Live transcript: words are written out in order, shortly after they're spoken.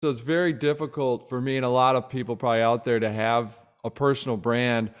So it's very difficult for me and a lot of people probably out there to have a personal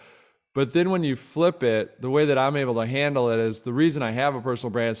brand. But then when you flip it, the way that I'm able to handle it is the reason I have a personal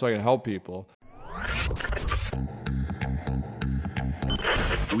brand is so I can help people.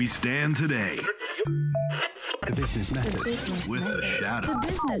 We stand today. The Business Method. A shadow. The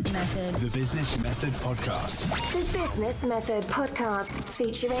Business Method. The Business Method Podcast. The Business Method Podcast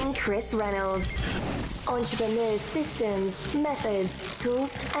featuring Chris Reynolds. Entrepreneurs' systems, methods,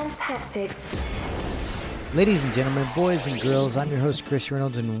 tools, and tactics. Ladies and gentlemen, boys and girls, I'm your host, Chris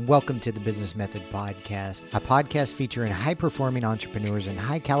Reynolds, and welcome to the Business Method Podcast, a podcast featuring high-performing entrepreneurs and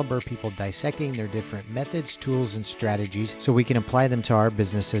high-caliber people dissecting their different methods, tools, and strategies so we can apply them to our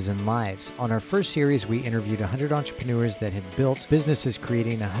businesses and lives. On our first series, we interviewed 100 entrepreneurs that had built businesses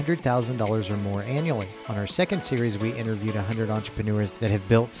creating $100,000 or more annually. On our second series, we interviewed 100 entrepreneurs that have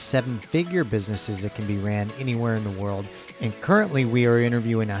built seven-figure businesses that can be ran anywhere in the world. And currently, we are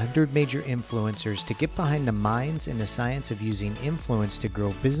interviewing 100 major influencers to get behind the minds and the science of using influence to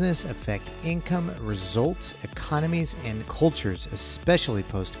grow business, affect income, results, economies, and cultures, especially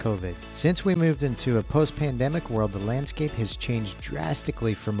post-COVID. Since we moved into a post-pandemic world, the landscape has changed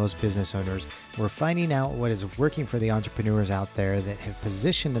drastically for most business owners. We're finding out what is working for the entrepreneurs out there that have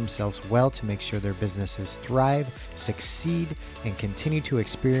positioned themselves well to make sure their businesses thrive, succeed, and continue to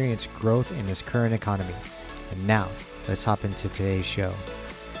experience growth in this current economy. And now, let's hop into today's show.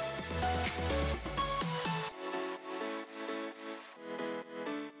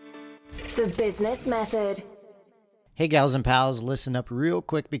 The Business Method. Hey gals and pals, listen up real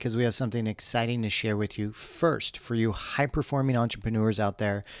quick because we have something exciting to share with you. First, for you high-performing entrepreneurs out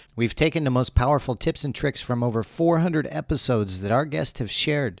there, we've taken the most powerful tips and tricks from over 400 episodes that our guests have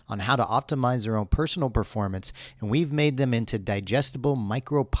shared on how to optimize their own personal performance, and we've made them into digestible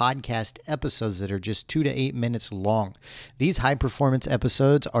micro-podcast episodes that are just 2 to 8 minutes long. These high-performance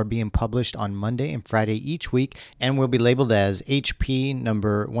episodes are being published on Monday and Friday each week and will be labeled as HP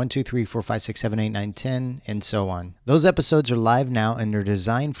number 1, 2, 3, 4, 5, 6, 7, 8, 9, 10, and so on. Those episodes are live now, and they're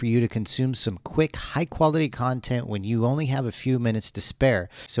designed for you to consume some quick, high-quality content when you only have a few minutes to spare.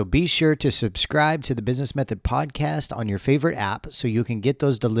 So be sure to subscribe to the Business Method Podcast on your favorite app so you can get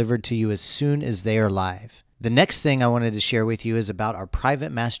those delivered to you as soon as they are live. The next thing I wanted to share with you is about our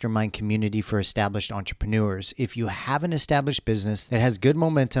private mastermind community for established entrepreneurs. If you have an established business that has good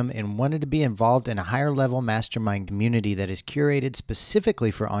momentum and wanted to be involved in a higher level mastermind community that is curated specifically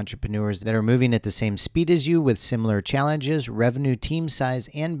for entrepreneurs that are moving at the same speed as you with similar challenges, revenue, team size,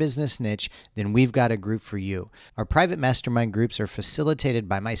 and business niche, then we've got a group for you. Our private mastermind groups are facilitated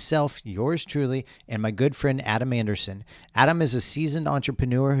by myself, yours truly, and my good friend Adam Anderson. Adam is a seasoned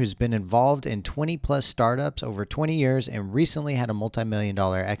entrepreneur who's been involved in 20 plus startups over 20 years and recently had a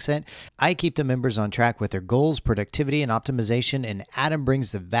multi-million-dollar exit. I keep the members on track with their goals, productivity, and optimization, and Adam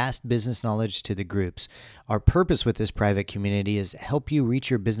brings the vast business knowledge to the groups. Our purpose with this private community is to help you reach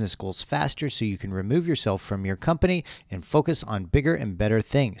your business goals faster so you can remove yourself from your company and focus on bigger and better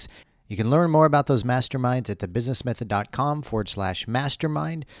things. You can learn more about those masterminds at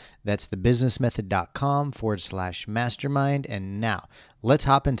thebusinessmethod.com/mastermind. That's thebusinessmethod.com/mastermind. And now, let's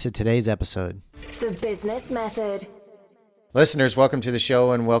hop into today's episode. The Business Method. Listeners, welcome to the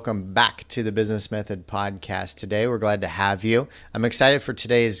show and welcome back to the Business Method Podcast. Today, we're glad to have you. I'm excited for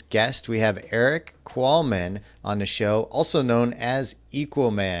today's guest. We have Erik Qualman on the show, also known as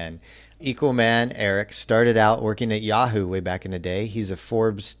Qualman. Qualman Erik started out working at Yahoo way back in the day. He's a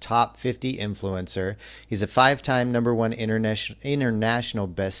Forbes top 50 influencer. He's a 5-time #1 international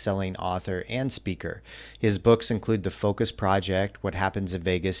best-selling author and speaker. His books include The Focus Project, What Happens in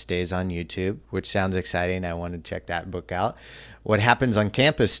Vegas Stays on YouTube, which sounds exciting. I want to check that book out. What Happens on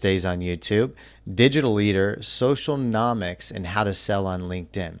Campus Stays on YouTube, Digital Leader, Socialnomics, and How to Sell on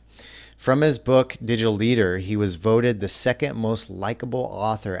LinkedIn. From his book, Digital Leader, he was voted the second most likable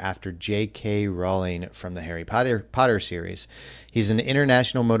author after J.K. Rowling from the Harry Potter series. He's an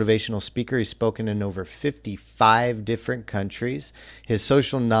international motivational speaker. He's spoken in over 55 different countries. His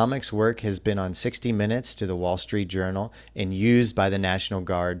socialnomics work has been on 60 Minutes to the Wall Street Journal and used by the National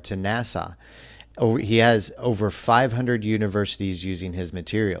Guard to NASA. He has over 500 universities using his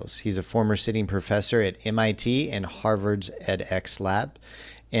materials. He's a former sitting professor at MIT and Harvard's edX lab.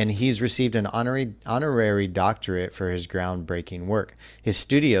 And he's received an honorary doctorate for his groundbreaking work. His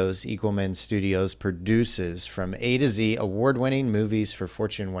studios, Qualman Studios, produces from A to Z award-winning movies for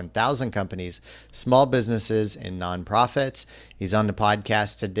Fortune 1000 companies, small businesses, and nonprofits. He's on the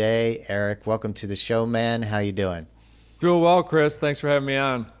podcast today. Erik, welcome to the show, man. How you doing? Doing well, Chris. Thanks for having me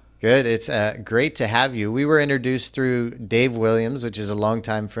on. Good. It's great to have you. We were introduced through Dave Williams, which is a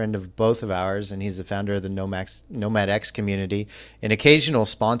longtime friend of both of ours, and he's the founder of the Nomad X community, an occasional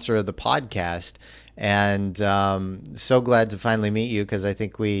sponsor of the podcast. And so glad to finally meet you, because I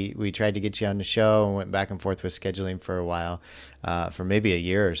think we tried to get you on the show and went back and forth with scheduling for a while, for maybe a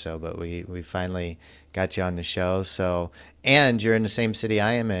year or so, but we finally got you on the show. So, and you're in the same city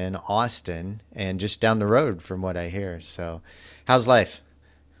I am in, Austin, and just down the road from what I hear. So how's life?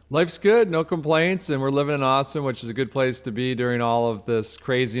 Life's good, no complaints, and we're living in Austin, which is a good place to be during all of this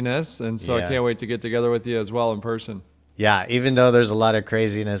craziness. And so I can't wait to get together with you as well in person. Yeah, even though there's a lot of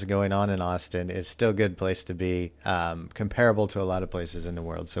craziness going on in Austin, it's still a good place to be, comparable to a lot of places in the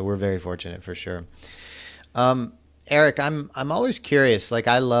world. So we're very fortunate for sure. Erik, I'm always curious. Like,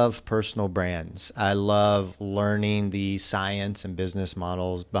 I love personal brands. I love learning the science and business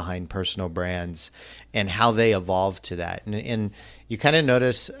models behind personal brands and how they evolve to that. And you kind of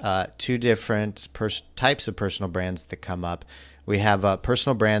notice two different types of personal brands that come up. We have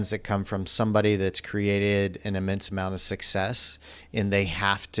personal brands that come from somebody that's created an immense amount of success, and they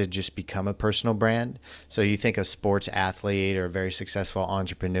have to just become a personal brand. So you think a sports athlete or a very successful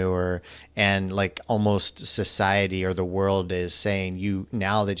entrepreneur, and like almost society or the world is saying, you,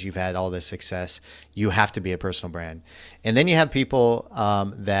 now that you've had all this success, you have to be a personal brand. And then you have people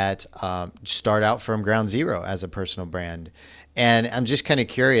that start out from ground zero as a personal brand. And I'm just kind of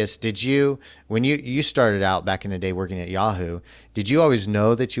curious, did you, when you started out back in the day working at Yahoo, did you always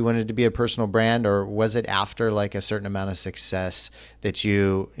know that you wanted to be a personal brand, or was it after like a certain amount of success that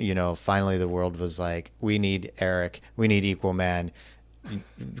you know, finally the world was like, we need Erik, we need Equal Man,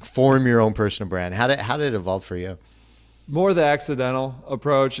 form your own personal brand? How did it evolve for you? More the accidental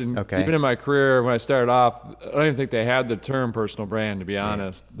approach. And even in my career, when I started off, I don't even think they had the term personal brand, to be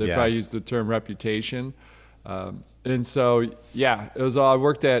honest. They probably used the term reputation. And so, it was all, I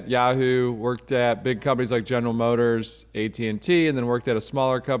worked at Yahoo, worked at big companies like General Motors, AT&T, and then worked at a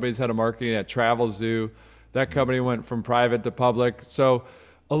smaller companies, head of marketing at Travelzoo. That company went from private to public. So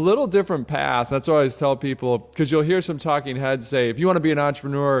a little different path. That's what I always tell people, because you'll hear some talking heads say, if you want to be an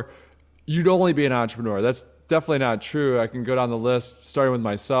entrepreneur, you'd only be an entrepreneur. That's definitely not true. I can go down the list, starting with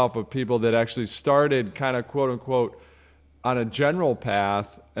myself, of people that actually started kind of quote unquote on a general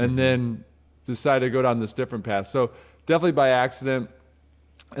path and then decided to go down this different path. So definitely by accident.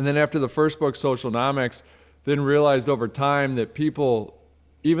 And then after the first book, Socialnomics, then realized over time that people,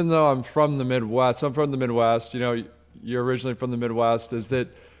 even though I'm from the Midwest, you know, you're originally from the Midwest, is that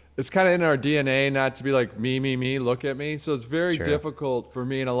it's kind of in our DNA not to be like me, look at me. So it's very difficult for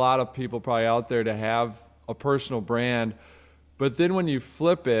me and a lot of people probably out there to have a personal brand. But then when you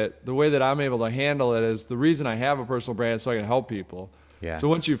flip it, the way that I'm able to handle it is, the reason I have a personal brand is so I can help people. Yeah. So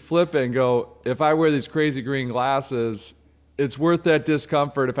once you flip it and go, if I wear these crazy green glasses, it's worth that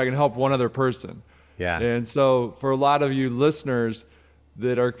discomfort if I can help one other person. Yeah. And so for a lot of you listeners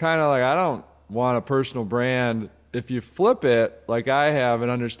that are kind of like, I don't want a personal brand, if you flip it like I have and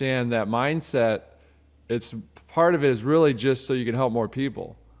understand that mindset, it's part of it is really just so you can help more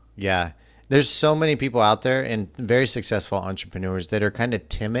people. Yeah. There's so many people out there and very successful entrepreneurs that are kind of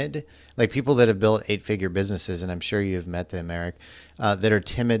timid, like people that have built 8-figure businesses, and I'm sure you've met them, Erik, that are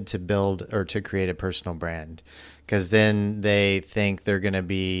timid to build or to create a personal brand, because then they think they're going to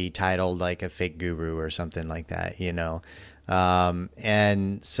be titled like a fake guru or something like that, you know?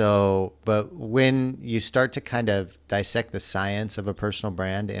 And so, but when you start to kind of dissect the science of a personal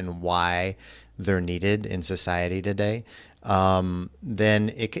brand and why they're needed in society today, then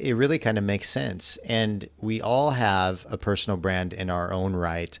it really kind of makes sense. And we all have a personal brand in our own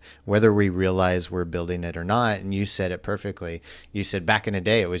right, whether we realize we're building it or not. And you said it perfectly. You said back in the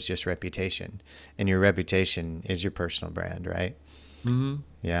day, it was just reputation, and your reputation is your personal brand, right? Mm-hmm.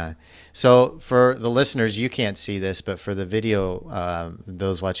 Yeah. So for the listeners, you can't see this, but for the video,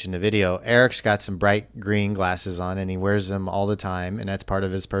 those watching the video, Erik's got some bright green glasses on, and he wears them all the time, and that's part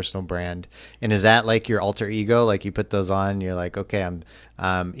of his personal brand. And is that like your alter ego? Like you put those on, and you're like, okay,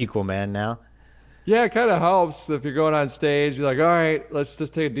 I'm Equal Man now? Yeah, it kind of helps if you're going on stage. You're like, all right, let's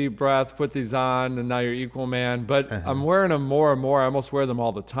just take a deep breath, put these on, and now you're Equal Man. But I'm wearing them more and more. I almost wear them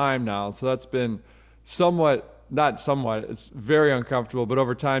all the time now. So that's been it's very uncomfortable, but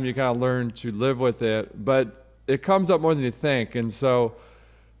over time you kind of learn to live with it. But it comes up more than you think. And so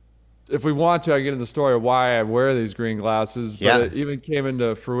if we want to, I get into the story of why I wear these green glasses. But it even came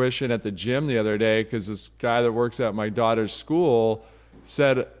into fruition at the gym the other day, because this guy that works at my daughter's school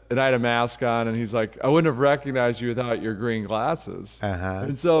said, and I had a mask on, and he's like, I wouldn't have recognized you without your green glasses.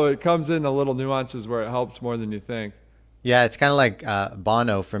 And so it comes in the little nuances where it helps more than you think. Yeah, it's kind of like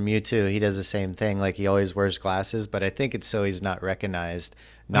Bono from U2. He does the same thing. Like he always wears glasses, but I think it's so he's not recognized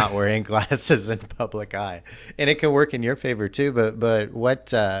not wearing glasses in public eye. And it can work in your favor too. But what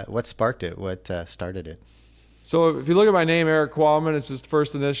sparked it? What started it? So if you look at my name, Erik Qualman, it's just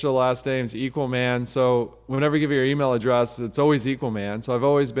first initial, last name's Equal Man. So whenever you give your email address, it's always Equal Man. So I've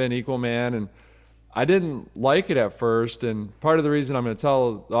always been Equal Man, and I didn't like it at first. And part of the reason I'm going to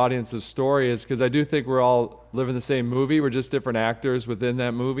tell the audience this story is because I do think we're all living the same movie. We're just different actors within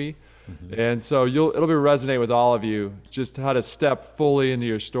that movie. And so it'll be resonate with all of you, just how to step fully into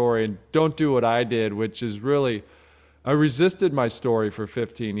your story and don't do what I did, which is really, I resisted my story for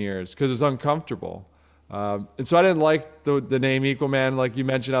 15 years because it's uncomfortable. And so I didn't like the name Equal Man. Like you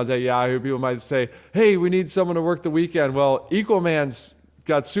mentioned, I was at Yahoo. People might say, hey, we need someone to work the weekend. Well, Equal Man's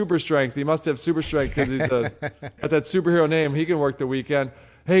got super strength. He must have super strength because he's got that superhero name. He can work the weekend.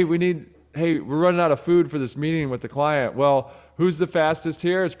 Hey, we're running out of food for this meeting with the client. Well, who's the fastest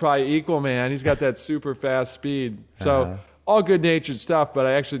here? It's probably Equal Man. He's got that super fast speed. So all good-natured stuff, but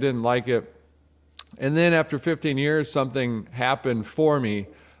I actually didn't like it. And then after 15 years, something happened for me.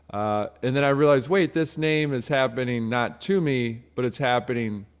 And then I realized, wait, this name is happening not to me, but it's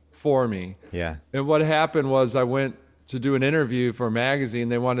happening for me. Yeah. And what happened was I went to do an interview for a magazine.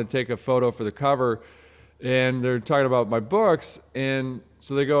 They wanted to take a photo for the cover, and they're talking about my books. And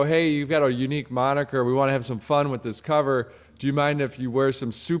so they go, hey, you've got a unique moniker. We want to have some fun with this cover. Do you mind if you wear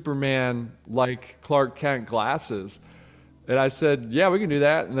some Superman-like Clark Kent glasses? And I said, yeah, we can do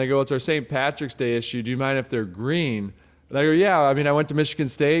that. And they go, it's our St. Patrick's Day issue. Do you mind if they're green? And I go, yeah, I mean, I went to Michigan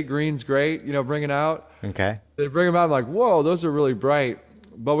State. Green's great, bring it out. Okay. They bring them out. I'm like, whoa, those are really bright.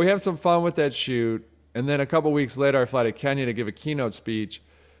 But we have some fun with that shoot. And then a couple weeks later, I fly to Kenya to give a keynote speech.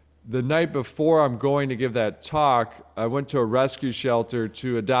 The night before I'm going to give that talk, I went to a rescue shelter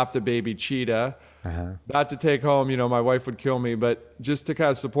to adopt a baby cheetah. Not to take home, my wife would kill me, but just to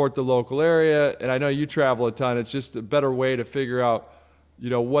kind of support the local area. And I know you travel a ton. It's just a better way to figure out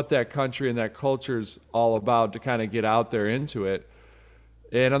what that country and that culture is all about, to kind of get out there into it.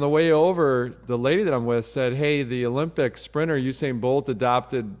 And on the way over, the lady that I'm with said, hey, the Olympic sprinter Usain Bolt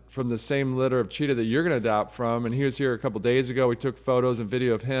adopted from the same litter of cheetah that you're going to adopt from. And he was here a couple days ago. We took photos and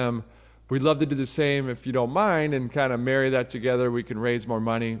video of him. We'd love to do the same if you don't mind, and kind of marry that together. We can raise more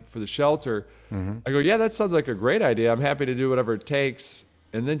money for the shelter. I go, yeah, that sounds like a great idea. I'm happy to do whatever it takes.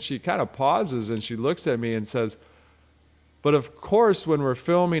 And then she kind of pauses and she looks at me and says, but of course, when we're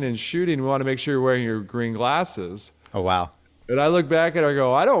filming and shooting, we want to make sure you're wearing your green glasses. Oh, wow. And I look back at her and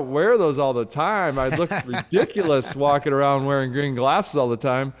go, I don't wear those all the time. I look ridiculous walking around wearing green glasses all the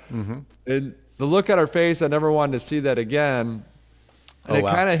time. And the look at her face, I never wanted to see that again. And it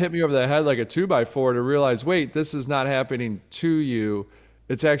kind of hit me over the head like a 2x4 to realize, wait, this is not happening to you.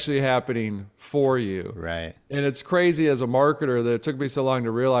 It's actually happening for you. Right. And it's crazy as a marketer that it took me so long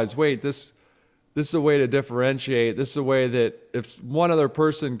to realize, wait, this is a way to differentiate. This is a way that if one other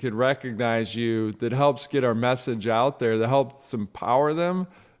person could recognize you, that helps get our message out there, that helps empower them,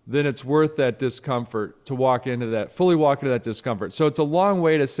 then it's worth that discomfort to fully walk into that discomfort. So it's a long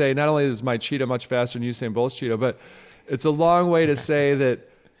way to say, not only is my cheetah much faster than Usain Bolt's cheetah, but it's a long way to say that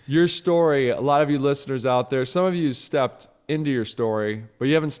your story, a lot of you listeners out there, some of you stepped into your story, but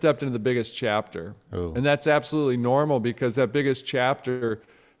you haven't stepped into the biggest chapter. Ooh. And that's absolutely normal, because that biggest chapter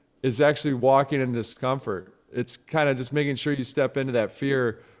is actually walking in discomfort. It's kind of just making sure you step into that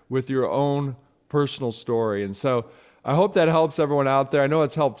fear with your own personal story. And so I hope that helps everyone out there. I know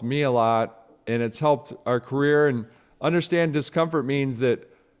it's helped me a lot, and it's helped our career. And understand discomfort means that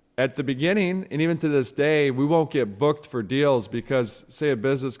at the beginning, and even to this day, we won't get booked for deals because, say, a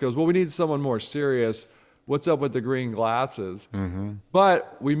business goes, well, we need someone more serious. What's up with the green glasses?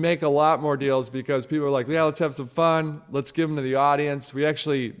 But we make a lot more deals because people are like, yeah, let's have some fun. Let's give them to the audience. We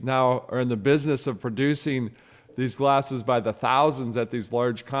actually now are in the business of producing these glasses by the thousands at these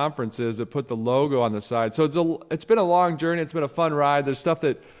large conferences that put the logo on the side. So it's been a long journey. It's been a fun ride. There's stuff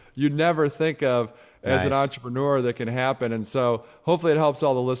that you never think of as an entrepreneur that can happen. And so hopefully it helps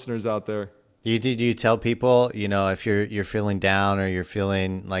all the listeners out there. Do you tell people, if you're feeling down or you're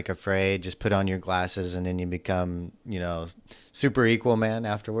feeling like afraid, just put on your glasses and then you become, super equal man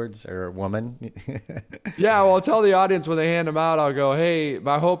afterwards, or woman? Yeah, well, I'll tell the audience when they hand them out, I'll go, hey,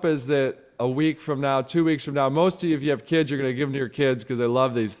 my hope is that a week from now, 2 weeks from now, most of you, if you have kids, you're going to give them to your kids because they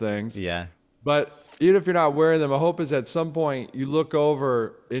love these things. Yeah. But even if you're not wearing them, my hope is at some point you look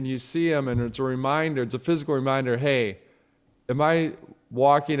over and you see them, and it's a reminder, it's a physical reminder, hey, am I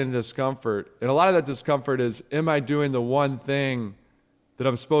walking in discomfort? And a lot of that discomfort is, am I doing the one thing that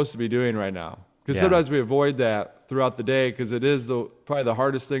I'm supposed to be doing right now? Because sometimes we avoid that throughout the day because it is probably the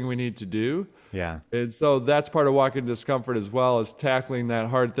hardest thing we need to do. Yeah. And so that's part of walking discomfort as well, is tackling that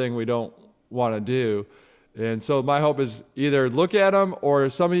hard thing we don't want to do. And so my hope is either look at them, or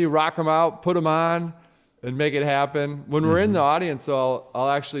some of you rock them out, put them on, and make it happen. When we're in the audience, so I'll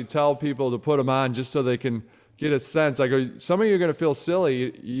actually tell people to put them on just so they can get a sense. Like, some of you are going to feel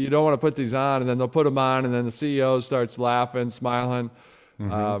silly. You don't want to put these on, and then they'll put them on, and then the CEO starts laughing, smiling.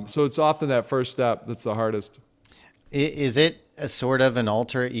 So it's often that first step that's the hardest. Is it a sort of an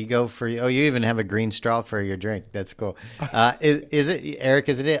alter ego for you? Oh, you even have a green straw for your drink. That's cool. Is it, Eric,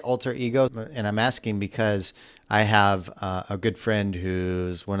 is it an alter ego? And I'm asking because I have a good friend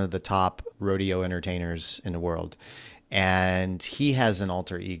who's one of the top rodeo entertainers in the world. And he has an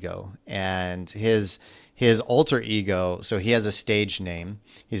alter ego. And his alter ego, so he has a stage name.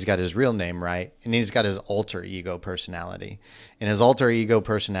 He's got his real name, right? And he's got his alter ego personality. And his alter ego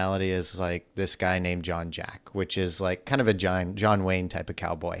personality is like this guy named John Jack, which is like kind of a John Wayne type of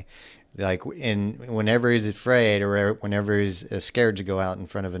cowboy. Like whenever he's afraid or whenever he's scared to go out in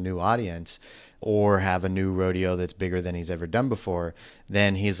front of a new audience or have a new rodeo that's bigger than he's ever done before,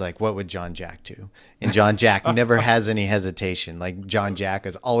 then he's like, what would John Jack do? And John Jack never has any hesitation. Like, John Jack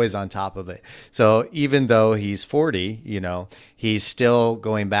is always on top of it. So even though he's 40, he's still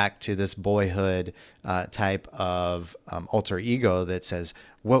going back to this boyhood type of alter ego that says,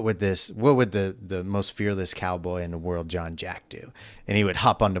 what would the most fearless cowboy in the world, John Jack, do? And he would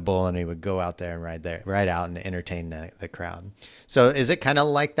hop on the bull and he would go out there and ride out and entertain the crowd. So is it kind of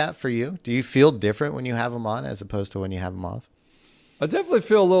like that for you? Do you feel different when you have them on as opposed to when you have them off? I definitely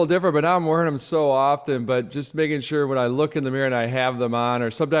feel a little different, but now I'm wearing them so often, but just making sure when I look in the mirror and I have them on,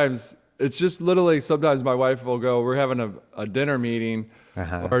 or sometimes it's just literally, sometimes my wife will go, we're having a dinner meeting,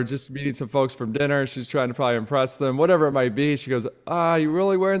 or just meeting some folks from dinner. She's trying to probably impress them, whatever it might be. She goes, you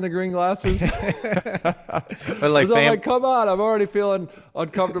really wearing the green glasses? But like, I'm like, come on, I'm already feeling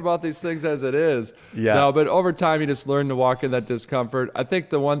uncomfortable about these things as it is. Yeah. No, but over time, you just learn to walk in that discomfort. I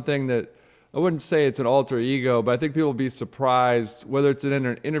think the one thing that, I wouldn't say it's an alter ego, but I think people will be surprised, whether it's in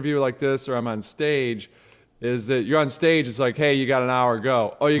an interview like this or I'm on stage, is that you're on stage, it's like, hey, you got an hour,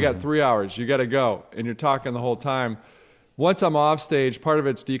 go. Oh, you got 3 hours, you got to go. And you're talking the whole time. Once I'm off stage, part of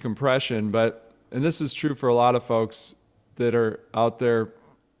it's decompression, and this is true for a lot of folks that are out there,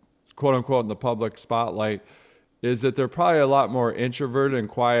 quote unquote, in the public spotlight, is that they're probably a lot more introverted and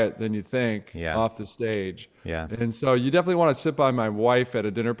quiet than you think off the stage. Yeah. And so you definitely want to sit by my wife at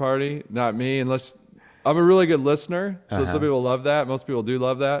a dinner party, not me, unless I'm a really good listener. So some people love that. Most people do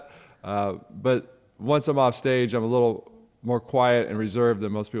love that. But once I'm off stage, I'm a little more quiet and reserved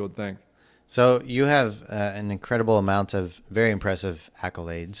than most people would think. So you have an incredible amount of very impressive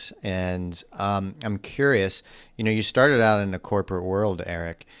accolades. And I'm curious, you started out in the corporate world,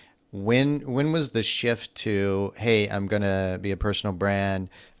 Eric. When was the shift to, hey, I'm going to be a personal brand,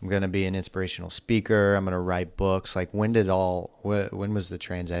 I'm going to be an inspirational speaker, I'm going to write books? Like, when was the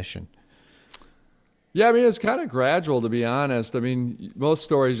transition? Yeah, I mean, it's kind of gradual, to be honest. I mean, most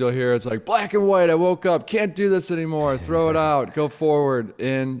stories you'll hear, it's like black and white, I woke up, can't do this anymore, throw it out, go forward.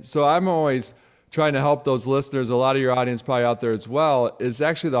 And so I'm always trying to help those listeners, a lot of your audience probably out there as well, is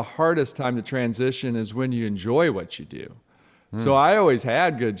actually the hardest time to transition is when you enjoy what you do. So I always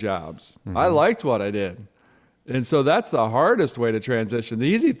had good jobs. I liked what I did. And so that's the hardest way to transition. The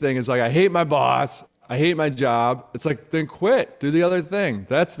easy thing is like, I hate my boss, I hate my job. It's like, then quit, do the other thing.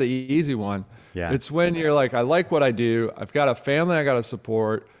 That's the easy one. Yeah. It's when you're like, I like what I do, I've got a family I got to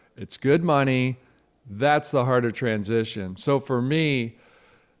support, it's good money. That's the harder transition. So for me,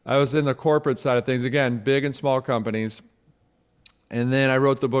 I was in the corporate side of things, again, big and small companies. And then I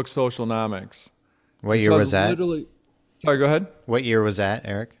wrote the book Socialnomics. What year was that? Sorry, go ahead. What year was that,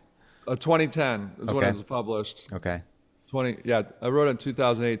 Eric? 2010 is when it was published. Okay. I wrote it in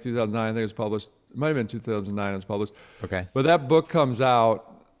 2008, 2009. I think it was published. It might have been 2009 it was published. Okay. But that book comes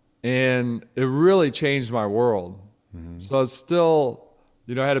out, and it really changed my world. So it's still,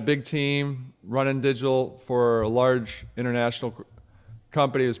 I had a big team running digital for a large international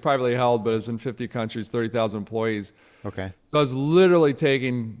company. It was privately held, but it was in 50 countries, 30,000 employees. Okay. So I was literally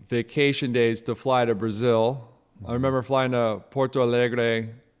taking vacation days to fly to Brazil. I remember flying to Porto Alegre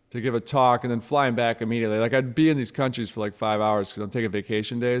to give a talk and then flying back immediately. Like, I'd be in these countries for like 5 hours because I'm taking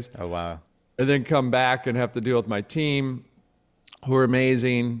vacation days. Oh, wow. And then come back and have to deal with my team, who are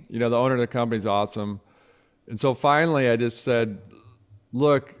amazing. The owner of the company is awesome. And so finally I just said,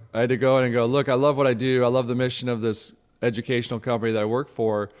 look, I had to go in and go, look, I love what I do. I love the mission of this educational company that I work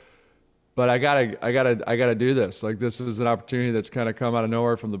for. But I gotta do this. Like, this is an opportunity that's kind of come out of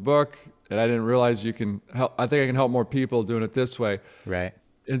nowhere from the book. And I didn't realize you can help. I think I can help more people doing it this way. Right.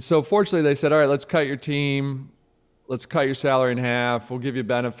 And so fortunately they said, all right, let's cut your team. Let's cut your salary in half. We'll give you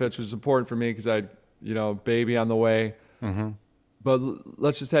benefits, which is important for me because I, baby on the way. But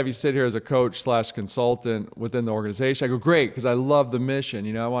let's just have you sit here as a coach / consultant within the organization. I go, great, because I love the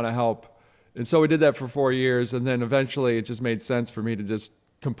mission. I want to help. And so we did that for 4 years. And then eventually it just made sense for me to just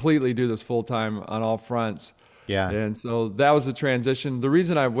completely do this full time on all fronts. Yeah. And so that was the transition. The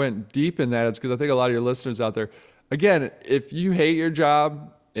reason I went deep in that is because I think a lot of your listeners out there, again, if you hate your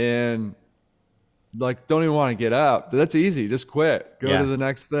job and don't even want to get up, that's easy. Just quit. Go to the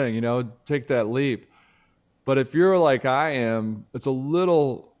next thing, take that leap. But if you're like I am, it's a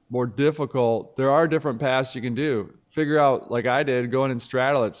little more difficult. There are different paths you can do. Figure out, like I did, go in and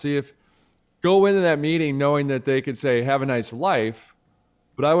straddle it. Go into that meeting knowing that they could say, have a nice life.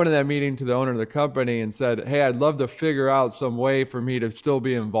 But I went in that meeting to the owner of the company and said, hey, I'd love to figure out some way for me to still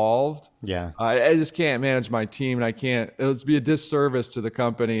be involved. Yeah. I just can't manage my team, and it'll be a disservice to the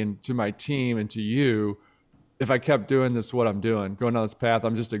company and to my team and to you if I kept doing what I'm doing, going down this path.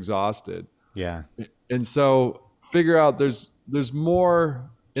 I'm just exhausted. Yeah. And so figure out there's more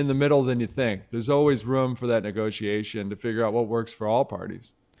in the middle than you think. There's always room for that negotiation to figure out what works for all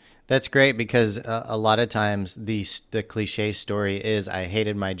parties. That's great because a lot of times the cliche story is I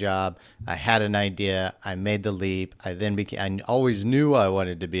hated my job. I had an idea. I made the leap. I always knew I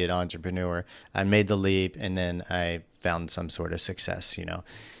wanted to be an entrepreneur. I made the leap and then I found some sort of success,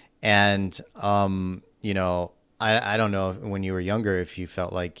 And, I don't know when you were younger if you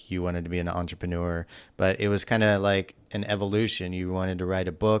felt like you wanted to be an entrepreneur, but it was kind of like an evolution. You wanted to write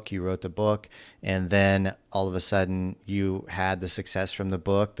a book, you wrote the book, and then all of a sudden you had the success from the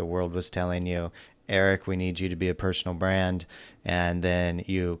book. The world was telling you, Erik, we need you to be a personal brand, and then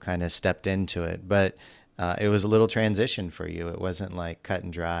you kind of stepped into it. But it was a little transition for you. It wasn't like cut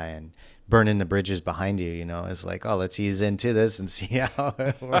and dry and burning the bridges behind you. It's like, oh, let's ease into this and see how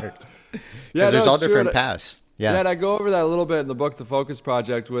it works. Because there's all different paths. Yeah, and I go over that a little bit in the book, The Focus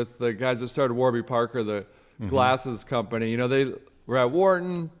Project, with the guys that started Warby Parker, the glasses company. They were at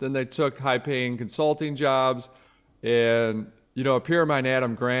Wharton, then they took high-paying consulting jobs, and a peer of mine,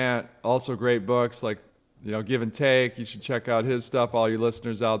 Adam Grant, also great books like Give and Take. You should check out his stuff, all you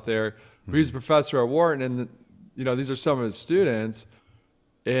listeners out there. He's a professor at Wharton, and these are some of his students.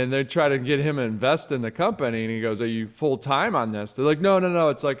 And they try to get him to invest in the company. And he goes, are you full-time on this? They're like, no.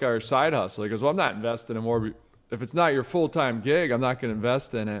 It's like our side hustle. He goes, well, I'm not investing in more. If it's not your full-time gig, I'm not going to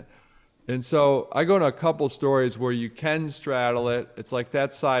invest in it. And so I go into a couple stories where you can straddle it. It's like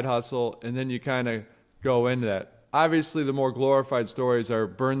that side hustle. And then you kind of go into that. Obviously, the more glorified stories are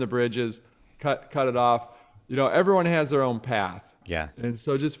burn the bridges, cut it off. Everyone has their own path. Yeah. And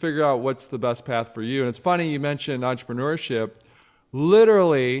so just figure out what's the best path for you. And it's funny you mentioned entrepreneurship.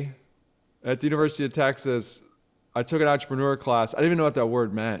 Literally, at the University of Texas, I took an entrepreneur class. I didn't even know what that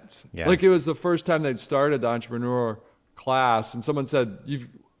word meant. Yeah. Like it was the first time they'd started the entrepreneur class, and someone said,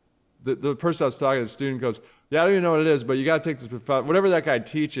 the person I was talking to, the student goes, yeah, I don't even know what it is, but you got to take this, whatever that guy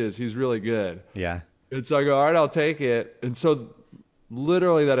teaches, he's really good. Yeah. And so I go, all right, I'll take it. And so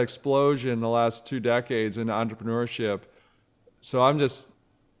literally that explosion the last 2 decades in entrepreneurship. So I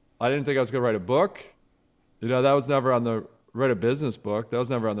didn't think I was going to write a book. That was never write a business book. That was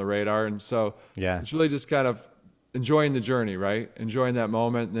never on the radar. And so it's really just kind of enjoying the journey, right? Enjoying that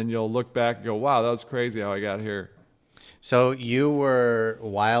moment. And then you'll look back and go, wow, that was crazy how I got here. So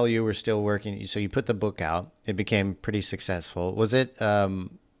while you were still working, so you put the book out, it became pretty successful. Was it,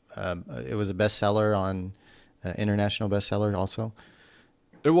 it was a bestseller on international bestseller also?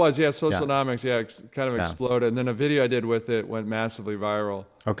 It was, yeah. Socialnomics, kind of exploded. And then a video I did with it went massively viral.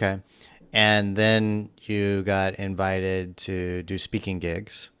 Okay. And then you got invited to do speaking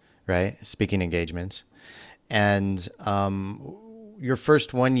gigs, right? Speaking engagements. And your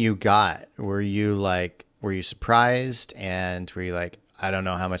first one you got, were you surprised? And were you like, I don't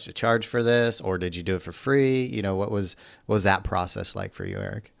know how much to charge for this? Or did you do it for free? What was that process like for you,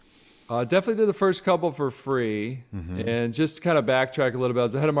 Erik? Definitely did the first couple for free. And just to kind of backtrack a little bit, I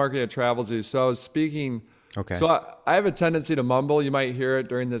was the head of marketing at TravelZoo. So I was speaking. Okay. So I have a tendency to mumble. You might hear it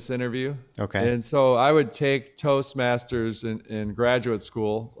during this interview. Okay. And so I would take Toastmasters in graduate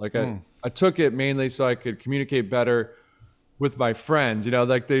school. Like I took it mainly so I could communicate better with my friends.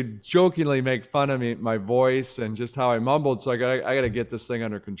 Like they jokingly make fun of me, my voice and just how I mumbled. So I got to get this thing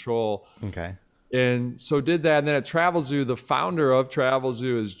under control. Okay. And so did that. And then at TravelZoo, the founder of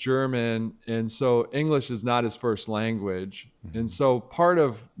TravelZoo is German. And so English is not his first language. And so part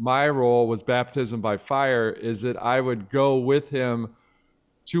of my role was baptism by fire, is that I would go with him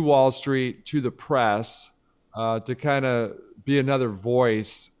to Wall Street, to the press, to kind of be another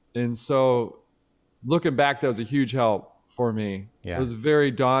voice. And so looking back, that was a huge help for me. Yeah. It was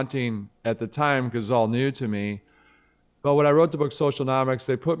very daunting at the time because it's all new to me. But when I wrote the book Socialnomics,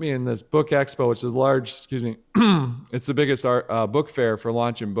 they put me in this book expo, which is large, it's the biggest book fair for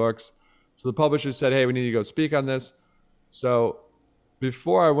launching books. So the publisher said, hey, we need you to go speak on this. So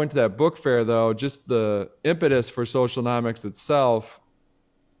before I went to that book fair, though, just the impetus for Socialnomics itself,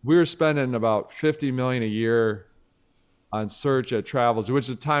 we were spending about $50 million a year on search at travels, which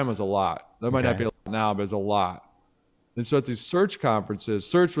at the time was a lot. That might not be a lot now, but it's a lot. And so at these search conferences,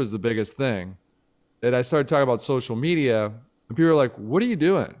 search was the biggest thing. And I started talking about social media, and people were like, what are you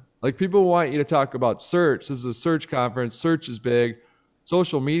doing? Like, people want you to talk about search. This is a search conference. Search is big.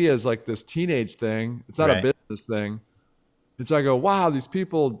 Social media is like this teenage thing. It's not a business thing. And so I go, wow, these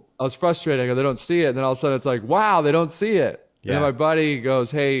people, I was frustrated. I go, they don't see it. And then all of a sudden it's like, wow, they don't see it. Yeah. And then my buddy goes,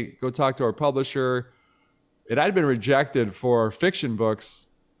 hey, go talk to our publisher. And I'd been rejected for fiction books,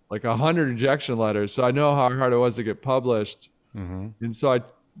 like 100 rejection letters. So I know how hard it was to get published. Mm-hmm. And so I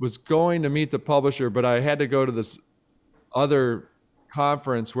was going to meet the publisher, but I had to go to this other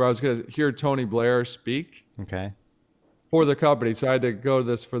conference where I was going to hear Tony Blair speak for the company. So I had to go to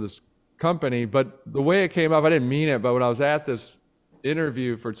this for this company. But the way it came up, I didn't mean it. But when I was at this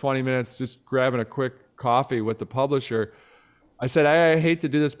interview for 20 minutes, just grabbing a quick coffee with the publisher, I said, I hate to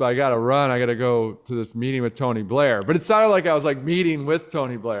do this, but I got to run. I got to go to this meeting with Tony Blair. But it sounded like I was like meeting with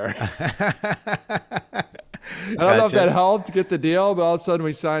Tony Blair. I don't know if that helped to get the deal, but all of a sudden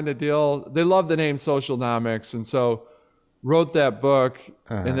we signed a deal. They love the name Socialnomics. And so wrote that book.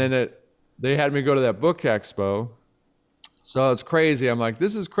 And then they had me go to that book expo. So it's crazy. I'm like,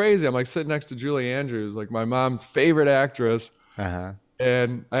 this is crazy. I'm like sitting next to Julie Andrews, like my mom's favorite actress.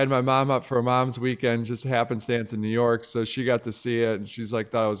 And I had my mom up for a mom's weekend, just happenstance in New York. So she got to see it, and she's like,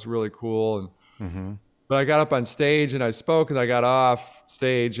 thought it was really cool. And but I got up on stage and I spoke, and I got off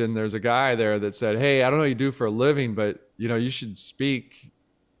stage, and there's a guy there that said, hey, I don't know what you do for a living, but you should speak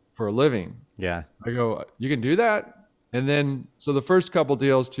for a living. Yeah. I go, you can do that? And then, so the first couple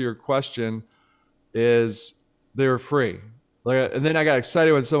deals to your question is they were free. And then I got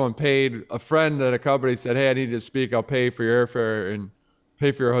excited when someone paid, a friend at a company said, hey, I need you to speak. I'll pay for your airfare and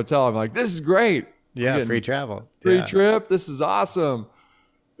pay for your hotel. I'm like, this is great. Yeah, free travel. Free trip. This is awesome.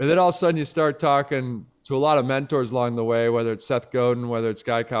 And then all of a sudden you start talking to a lot of mentors along the way, whether it's Seth Godin, whether it's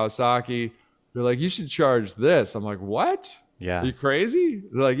Guy Kawasaki. They're like, you should charge this. I'm like, what? Yeah. Are you crazy?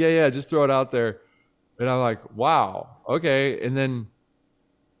 They're like, yeah, just throw it out there. And I'm like, wow, okay. And then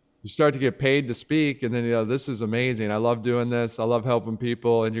you start to get paid to speak, and then this is amazing. I love doing this. I love helping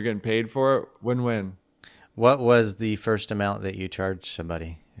people, and you're getting paid for it. Win-win. What was the first amount that you charged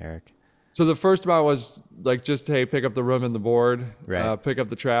somebody, Erik? So the first amount was like just, hey, pick up the room and the board, pick up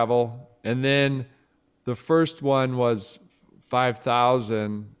the travel. And then the first one was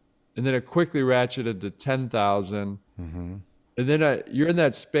 $5,000, and then it quickly ratcheted to $10,000. And then you're in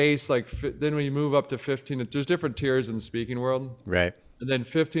that space, like then when you move up to 15, there's different tiers in the speaking world. Right. And then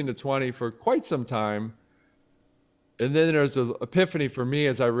 15 to 20 for quite some time. And then there's an epiphany for me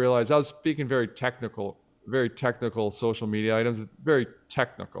as I realized I was speaking very technical social media items, very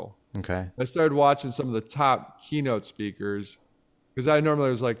technical. Okay. I started watching some of the top keynote speakers because I normally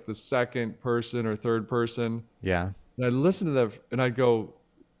was like the second person or third person. Yeah. And I'd listen to them and I'd go,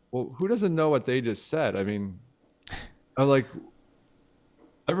 well, who doesn't know what they just said? I mean, I'm like,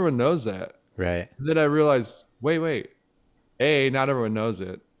 everyone knows that. Right. And then I realized, wait. A, not everyone knows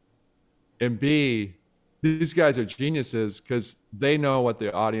it. And B, these guys are geniuses because they know what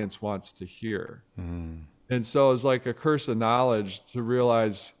the audience wants to hear. And so it's like a curse of knowledge to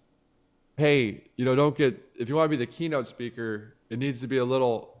realize, hey, if you want to be the keynote speaker, it needs to be a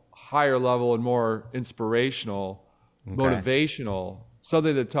little higher level and more inspirational, motivational,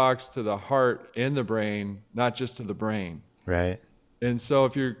 something that talks to the heart and the brain, not just to the brain. Right. And so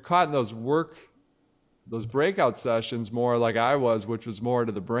if you're caught in those breakout sessions more like I was, which was more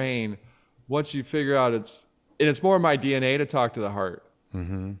to the brain, once you figure out it's more my DNA to talk to the heart.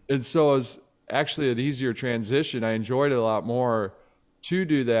 And so it's actually an easier transition. I enjoyed it a lot more to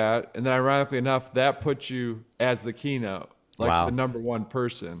do that. And then ironically enough, that puts you as the keynote, like the number one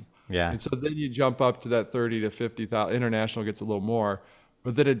person. Yeah. And so then you jump up to that 30 to 50,000. International gets a little more,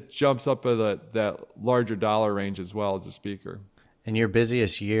 but then it jumps up at that larger dollar range as well as a speaker. In your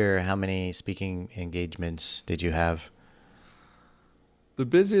busiest year, how many speaking engagements did you have? The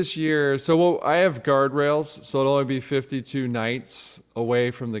busiest year, I have guardrails, so it'll only be 52 nights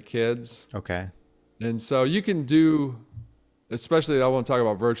away from the kids. Okay. And so you can do, especially I won't talk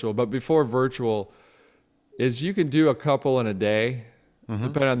about virtual, but before virtual, is you can do a couple in a day,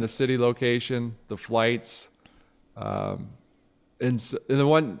 depending on the city location, the flights. And the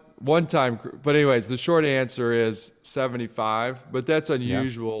one one time. But anyways, the short answer is 75, but that's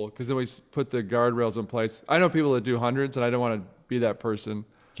unusual because then we put the guardrails in place. I know people that do hundreds, and I don't want to be that person.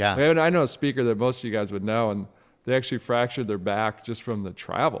 Yeah. Like, I know a speaker that most of you guys would know, and they actually fractured their back just from the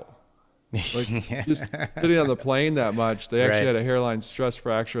travel. Like just sitting on the plane that much, they actually had a hairline stress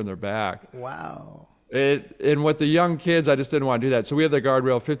fracture in their back. Wow. And with the young kids, I just didn't want to do that. So we have the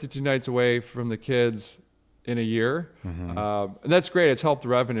guardrail 52 nights away from the kids in a year. And that's great. It's helped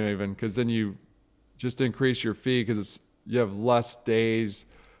revenue even because then you just increase your fee because you have less days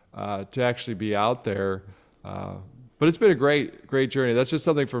to actually be out there. But it's been a great journey. That's just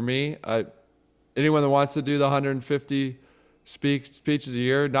something for me. Anyone that wants to do the 150 speeches a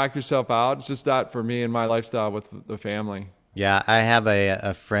year, knock yourself out. It's just not for me and my lifestyle with the family. Yeah, I have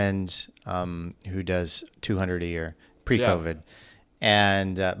a friend who does 200 a year pre-COVID. Yeah.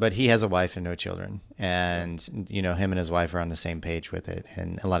 And but he has a wife and no children, and him and his wife are on the same page with it,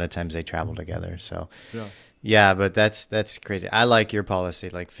 and a lot of times they travel together. So yeah, but that's crazy. I like your policy,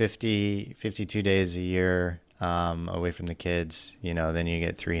 like 52 days a year away from the kids. Then you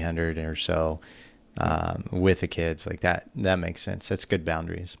get 300 or so with the kids. Like that makes sense. That's good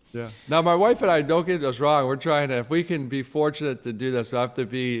boundaries. Yeah. Now my wife and I, don't get us wrong, we're trying to, if we can be fortunate to do this, we'll have to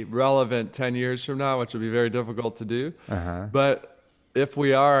be relevant 10 years from now, which will be very difficult to do. But if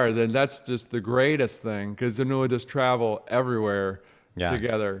we are, then that's just the greatest thing because then we'll just travel everywhere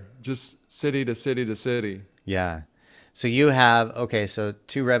together, just city to city to city. Yeah. So you have, so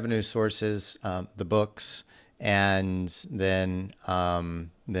 2 revenue sources, the books and then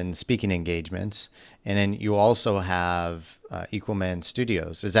speaking engagements. And then you also have Qualman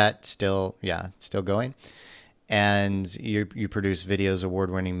Studios. Is that still going? And you produce videos,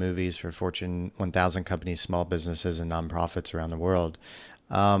 award-winning movies for Fortune 1000 companies, small businesses, and nonprofits around the world.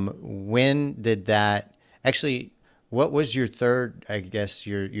 When did that actually? What was your third? I guess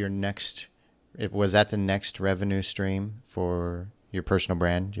your next. Was that the next revenue stream for your personal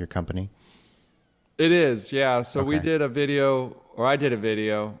brand, your company? It is, yeah. So we did a video, or I did a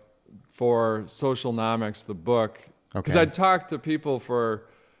video for Socialnomics, the book, because I talked to people for,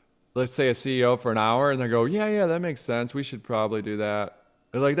 let's say, a CEO for an hour, and they go, yeah, that makes sense. We should probably do that.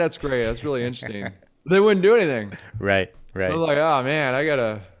 They're like, that's great. That's really interesting. They wouldn't do anything. Right. I was like, oh, man, I got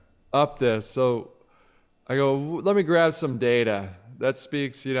to up this. So I go, let me grab some data. That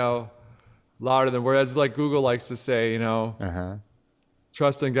speaks, louder than words. Like Google likes to say,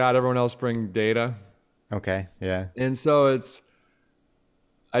 trust in God, everyone else bring data. Okay, yeah. And so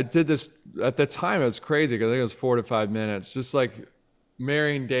I did this, at the time it was crazy because I think it was 4 to 5 minutes, just like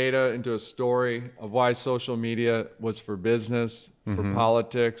marrying data into a story of why social media was for business, for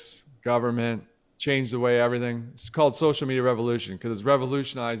politics, government, changed the way everything. It's called Social Media Revolution because it's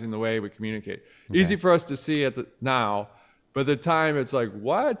revolutionizing the way we communicate. Easy for us to see now, but at the time it's like,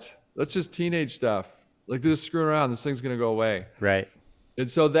 what? That's just teenage stuff. Like they're just screwing around. This thing's going to go away. Right. And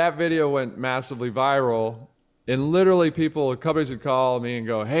so that video went massively viral, and literally companies would call me and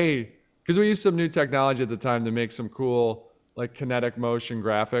go, hey, because we used some new technology at the time to make some cool like kinetic motion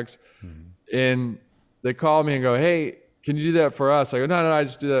graphics. And they call me and go, hey, can you do that for us? I go, no, I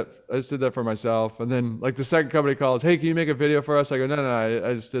just did that for myself. And then like the second company calls, hey, can you make a video for us? I go, no,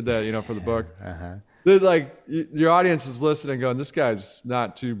 I just did that, for the book. They're like, your audience is listening going, this guy's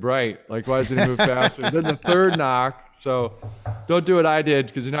not too bright. Like, why doesn't he move faster? Then the third knock. So don't do what I did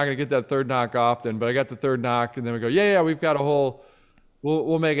because you're not going to get that third knock often. But I got the third knock, and then we go, yeah, we've got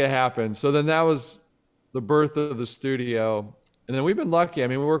we'll make it happen. So then that was the birth of the studio. And then we've been lucky. I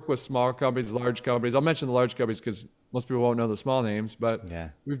mean, we work with small companies, large companies. I'll mention the large companies because most people won't know the small names. But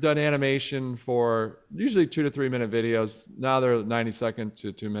we've done animation for usually 2 to 3 minute videos. Now they're 90 seconds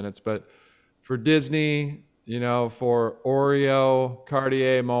to 2 minutes. But for Disney, for Oreo,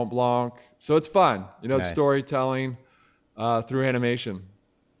 Cartier, Mont Blanc. So it's fun, Nice. Storytelling through animation.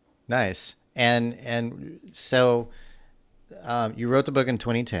 Nice. And so you wrote the book in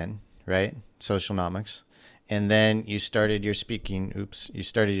 2010, right? Socialnomics. And then you started your speaking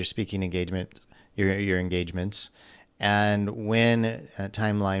engagement, your engagements. And when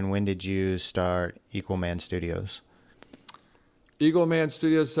did you start Qualman Studios? Qualman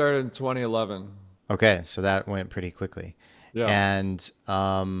Studios started in 2011. Okay, so that went pretty quickly. Yeah. And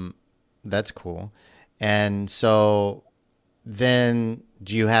that's cool. And so then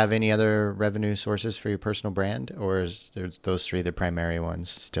do you have any other revenue sources for your personal brand, or is those 3 the primary ones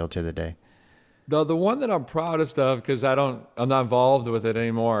still to the day? No, the one that I'm proudest of, because I'm not involved with it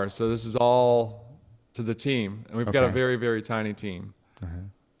anymore. So this is all to the team. And we've got a very, very tiny team.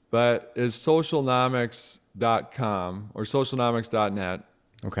 But is socialnomics.com or socialnomics.net.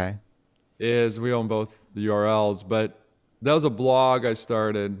 Okay. We own both the URLs, but that was a blog I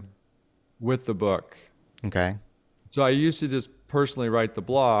started with the book. Okay. So I used to just personally write the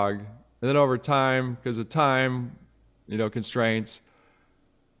blog, and then over time, because of time, constraints,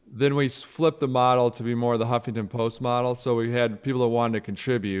 then we flipped the model to be more the Huffington Post model. So we had people that wanted to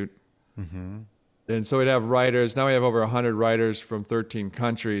contribute. Mm-hmm. And so we'd have writers. Now we have over 100 writers from 13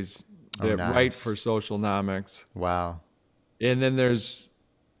 countries that write for Socialnomics. Wow. And then there's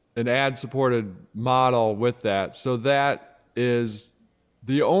an ad-supported model with that. So that is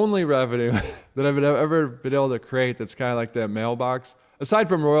the only revenue that I've ever been able to create that's kind of like that mailbox, aside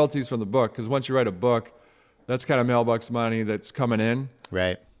from royalties from the book, because once you write a book, that's kind of mailbox money that's coming in.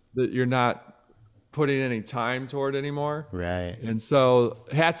 Right. That you're not putting any time toward anymore. Right. And so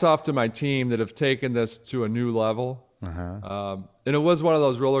hats off to my team that have taken this to a new level. And it was one of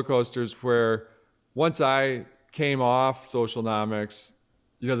those roller coasters where once I came off Socialnomics,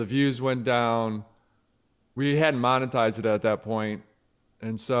 the views went down. We hadn't monetized it at that point.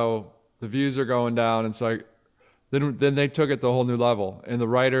 And so the views are going down. And so then they took it to a whole new level. And the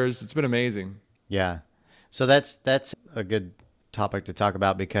writers, it's been amazing. Yeah. So that's a good topic to talk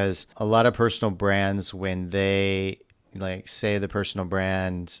about, because a lot of personal brands, when they say the personal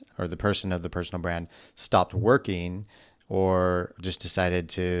brand or the person of the personal brand stopped working or just decided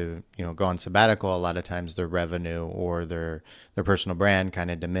to go on sabbatical, a lot of times their revenue or their personal brand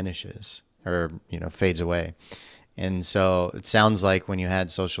kind of diminishes or fades away. And so it sounds like when you had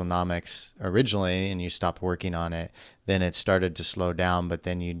Socialnomics originally and you stopped working on it, then it started to slow down. But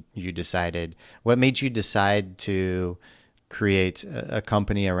then you decided, what made you decide to create a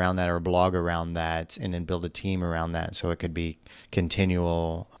company around that or a blog around that, and then build a team around that so it could be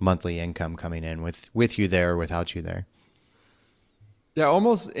continual monthly income coming in with you there or without you there? Yeah,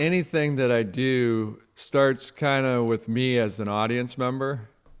 almost anything that I do starts kind of with me as an audience member.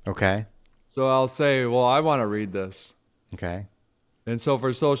 Okay. So I'll say, well, I want to read this. Okay. And so for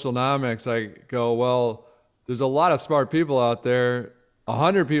Socialnomics, I go, well, there's a lot of smart people out there.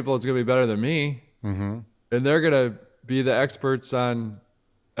 100 people is going to be better than me. Mm-hmm. And they're going to be the experts on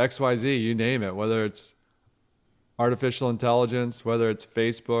XYZ, you name it, whether it's artificial intelligence, whether it's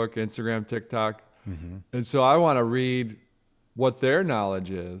Facebook, Instagram, TikTok. Mm-hmm. And so I want to read what their knowledge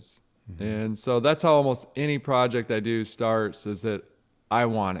is. Mm-hmm. And so that's how almost any project I do starts, is that I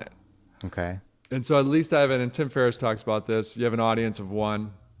want it. Okay. And so at least I have and Tim Ferriss talks about this, you have an audience of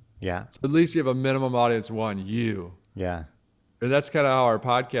one. Yeah. So at least you have a minimum audience of one, you. Yeah. And that's kind of how our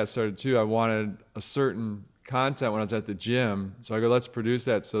podcast started too. I wanted a certain content when I was at the gym. So I go, let's produce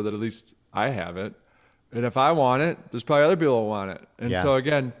that so that at least I have it. And if I want it, there's probably other people who want it. And so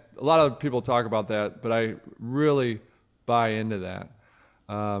again, a lot of people talk about that, but I really buy into that.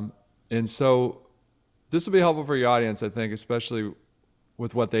 And so this will be helpful for your audience, I think, especially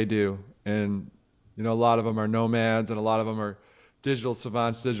with what they do. And, a lot of them are nomads and a lot of them are digital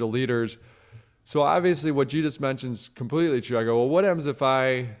savants, digital leaders. So obviously what you just mentioned is completely true. I go, well, what happens if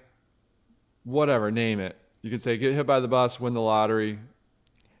whatever, name it. You could say, get hit by the bus, win the lottery.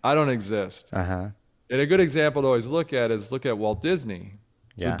 I don't exist. Uh-huh. And a good example to always look at is Walt Disney.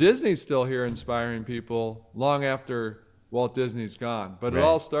 So Disney's still here inspiring people long after Walt Disney's gone. But It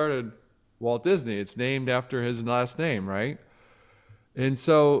all started Walt Disney. It's named after his last name, right? And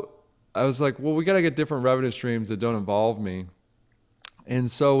so I was like, well, we got to get different revenue streams that don't involve me. And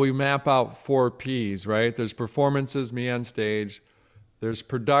so we map out 4 Ps, right? There's performances, me on stage. There's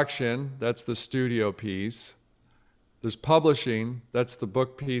production, that's the studio piece. There's publishing, that's the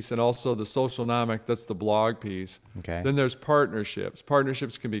book piece, and also the Socialnomic, that's the blog piece. Okay. Then there's partnerships.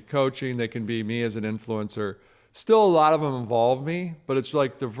 Partnerships can be coaching, they can be me as an influencer. Still, a lot of them involve me, but it's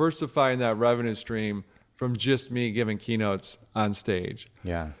like diversifying that revenue stream from just me giving keynotes on stage.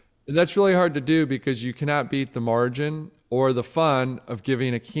 Yeah. And that's really hard to do because you cannot beat the margin or the fun of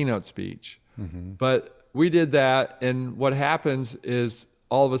giving a keynote speech. Mm-hmm. But we did that, and what happens is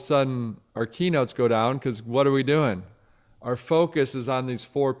all of a sudden our keynotes go down because what are we doing? Our focus is on these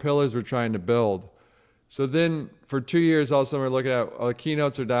 4 pillars we're trying to build. So then for 2 years, all of a sudden we're looking at, the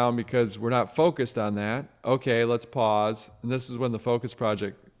keynotes are down because we're not focused on that. Okay, let's pause. And this is when the focus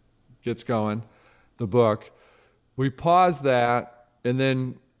project gets going, the book. We pause that, and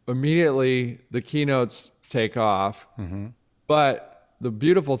then immediately the keynotes take off. Mm-hmm. But the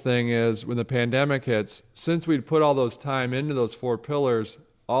beautiful thing is when the pandemic hits, since we'd put all those time into those 4 pillars,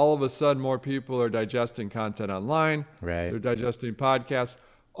 all of a sudden more people are digesting content online. Right. They're digesting podcasts.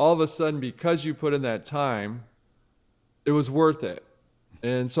 All of a sudden, because you put in that time, it was worth it.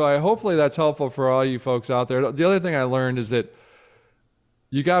 And so hopefully that's helpful for all you folks out there. The other thing I learned is that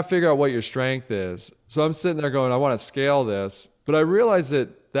you got to figure out what your strength is. So I'm sitting there going, I want to scale this, but I realize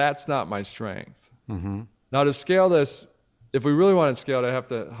that that's not my strength. Mm-hmm. Now to scale this, if we really want to scale it, I have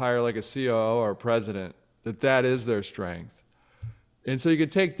to hire like a COO or a president, that is their strength. And so you could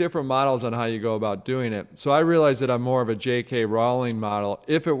take different models on how you go about doing it. So I realized that I'm more of a J.K. Rowling model.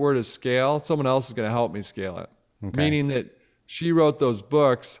 If it were to scale, someone else is going to help me scale it. Okay. Meaning that she wrote those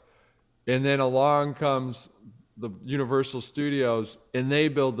books, and then along comes the Universal Studios, and they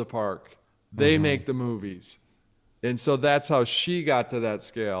build the park. They make the movies. And so that's how she got to that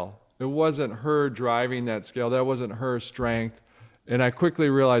scale. It wasn't her driving that scale. That wasn't her strength. And I quickly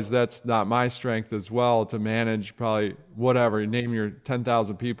realized that's not my strength as well, to manage probably whatever, you name your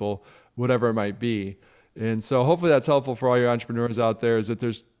 10,000 people, whatever it might be. And so hopefully that's helpful for all your entrepreneurs out there, is that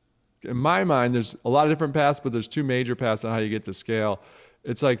there's, in my mind, there's a lot of different paths, but there's two major paths on how you get to scale.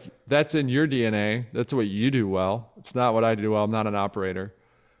 It's like, that's in your DNA. That's what you do well. It's not what I do well. I'm not an operator.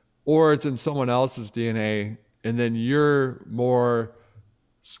 Or it's in someone else's DNA, and then you're more,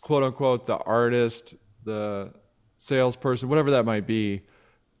 quote unquote, the artist, the salesperson, whatever that might be,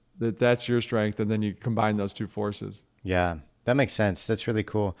 that's your strength, and then you combine those two forces. Yeah, that makes sense. That's really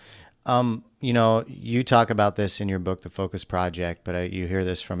cool. You know, you talk about this in your book, The Focus Project, but you hear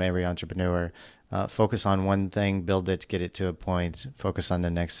this from every entrepreneur. Focus on one thing, build it, get it to a point. Focus on the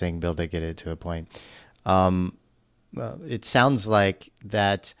next thing, build it, get it to a point. It sounds like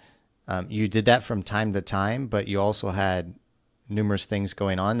that you did that from time to time, but you also had numerous things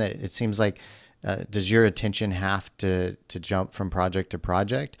going on. That it seems like, does your attention have to jump from project to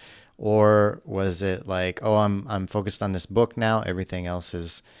project, or was it like, oh, I'm focused on this book now, everything else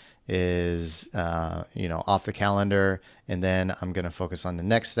is off the calendar, and then I'm going to focus on the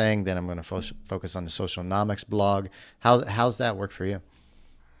next thing, then I'm going to focus on the Socialnomics blog? How's that work for you?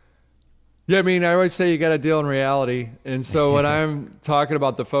 Yeah, I mean, I always say you got to deal in reality. And so when I'm talking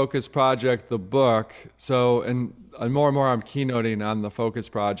about the Focus Project, the book, and more and more I'm keynoting on the Focus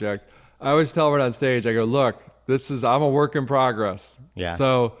Project, I always tell everyone on stage, I go, look, I'm a work in progress. Yeah.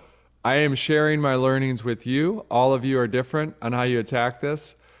 So I am sharing my learnings with you. All of you are different on how you attack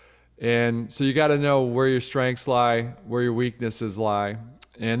this. And so you got to know where your strengths lie, where your weaknesses lie.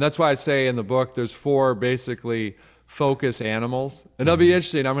 And that's why I say in the book, there's 4 basically focus animals. And it'll be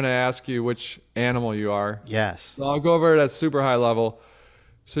interesting. I'm going to ask you which animal you are. Yes. So I'll go over it at super high level.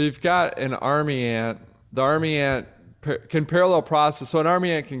 So you've got an army ant. The army ant can parallel process. So an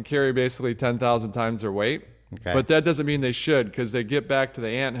army ant can carry basically 10,000 times their weight. Okay. But that doesn't mean they should, because they get back to the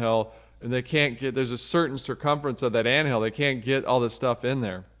anthill and they can't get, there's a certain circumference of that anthill. They can't get all this stuff in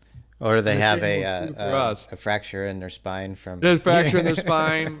there. Or they have a fracture in their spine from... There's a fracture in their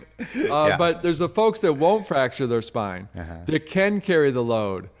spine. But there's the folks that won't fracture their spine. That can carry the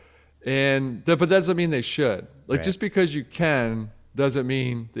load. But that doesn't mean they should. Just because you can doesn't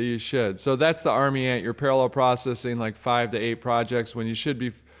mean that you should. So that's the army ant. You're parallel processing like 5 to 8 projects when you should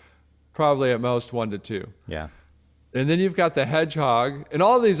be probably at most 1 to 2. Yeah. And then you've got the hedgehog. And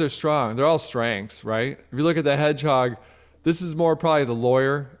all of these are strong. They're all strengths, right? If you look at the hedgehog, this is more probably the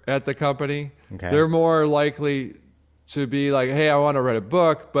lawyer at the company. Okay. They're more likely to be like, hey, I want to write a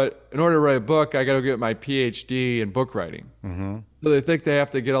book, but in order to write a book, I got to get my PhD in book writing. So they think they have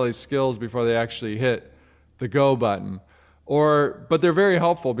to get all these skills before they actually hit the go button. But they're very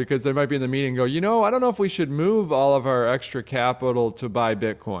helpful, because they might be in the meeting and go, I don't know if we should move all of our extra capital to buy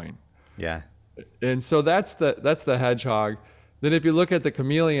Bitcoin. Yeah. And so that's the hedgehog. Then if you look at the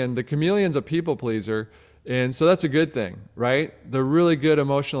chameleon's a people pleaser. And so that's a good thing, right? They're really good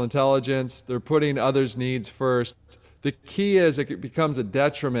emotional intelligence. They're putting others' needs first. The key is it becomes a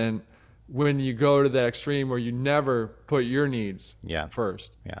detriment when you go to that extreme where you never put your needs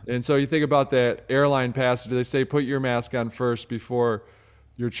first. Yeah. And so you think about that airline passenger, they say put your mask on first before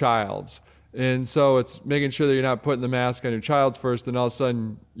your child's. And so it's making sure that you're not putting the mask on your child's first, and all of a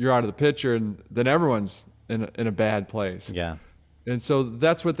sudden you're out of the picture, and then everyone's in a bad place. Yeah. And so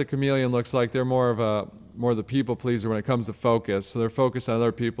that's what the chameleon looks like. They're more of the people pleaser when it comes to focus. So they're focused on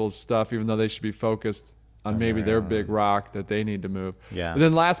other people's stuff, even though they should be focused on maybe their big rock that they need to move. Yeah. And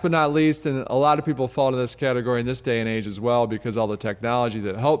then last but not least, and a lot of people fall into this category in this day and age as well, because all the technology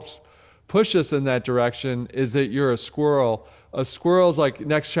that helps push us in that direction, is that you're a squirrel. A squirrel's like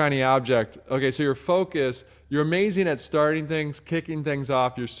next shiny object. Okay, so you're focused. You're amazing at starting things, kicking things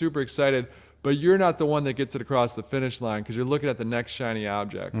off. You're super excited. But you're not the one that gets it across the finish line, because you're looking at the next shiny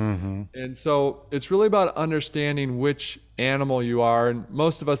object. And so it's really about understanding which animal you are. And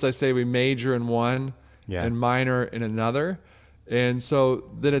most of us, I say, we major in one and minor in another. And so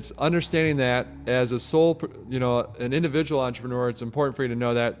then it's understanding that as an individual entrepreneur, it's important for you to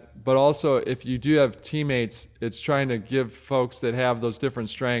know that. But also, if you do have teammates, it's trying to give folks that have those different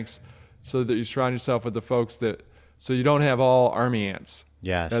strengths, so that you surround yourself with the folks so you don't have all army ants.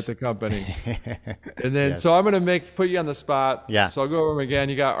 Yes. at the company. And then, Yes. so I'm going to put you on the spot. Yeah. So I'll go over them again.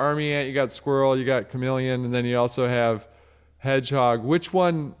 You got army ant, you got squirrel, you got chameleon, and then you also have hedgehog. Which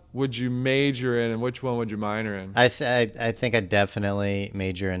one would you major in and which one would you minor in? I think I definitely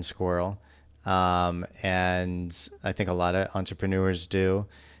major in squirrel. And I think a lot of entrepreneurs do.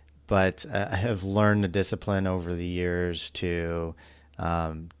 But I have learned the discipline over the years to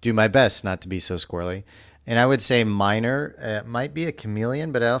do my best not to be so squirrely. And I would say minor might be a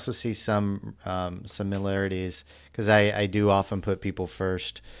chameleon, but I also see some similarities because I do often put people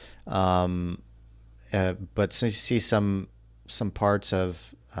first. But see some parts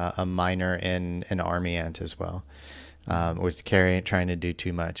of a minor in an army ant as well, with trying to do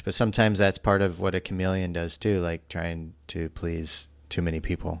too much. But sometimes that's part of what a chameleon does too, like trying to please too many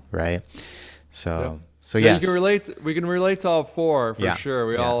people, right? So Yeah, yes. we can relate to all four for sure.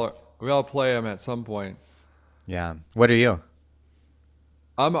 We all play them at some point. Yeah. What are you?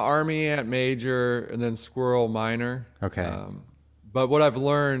 I'm an army ant major and then squirrel minor. Okay. But what I've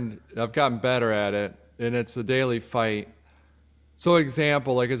learned, I've gotten better at it, and it's a daily fight. So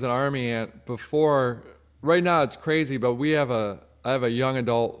example, like as an army ant, before, right now it's crazy, but I have a young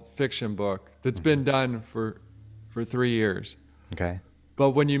adult fiction book that's been done for 3 years. Okay.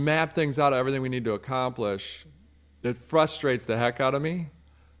 But when you map things out, everything we need to accomplish, it frustrates the heck out of me.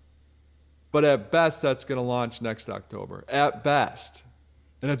 But at best, that's going to launch next October. At best.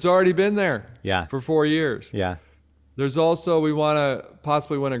 And it's already been there for 4 years. Yeah. There's also, we want to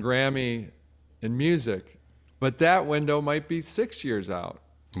possibly win a Grammy in music. But that window might be 6 years out.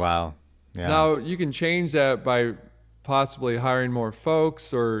 Wow. Yeah. Now, you can change that by possibly hiring more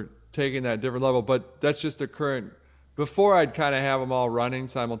folks or taking that different level. But that's just the current. Before, I'd kind of have them all running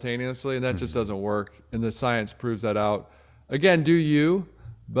simultaneously, and that just doesn't work. And the science proves that out. Again, do you,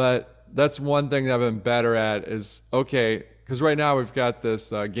 but that's one thing that I've been better at is, okay, because right now we've got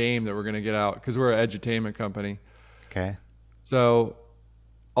this game that we're going to get out because we're an edutainment company. Okay. So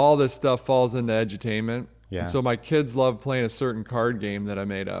all this stuff falls into edutainment. Yeah. And so my kids love playing a certain card game that I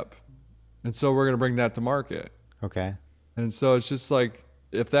made up. And so we're going to bring that to market. Okay. And so it's just like,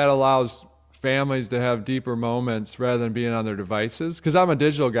 if that allows families to have deeper moments rather than being on their devices, because I'm a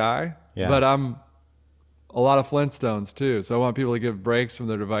digital guy, but I'm a lot of Flintstones too. So I want people to give breaks from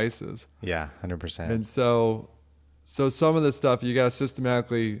their devices. Yeah, 100%. And so some of this stuff, you got to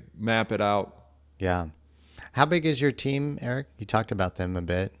systematically map it out. Yeah. How big is your team, Eric? You talked about them a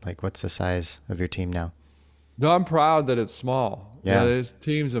bit. Like, what's the size of your team now? No, I'm proud that it's small. Yeah. This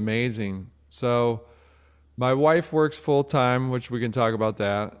team's amazing. So my wife works full time, which we can talk about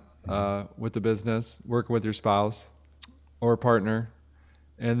that, with the business, working with your spouse or partner.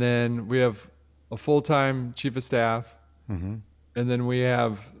 And then we have a full-time chief of staff, and then we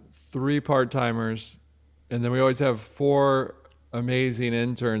have 3 part-timers, and then we always have 4 amazing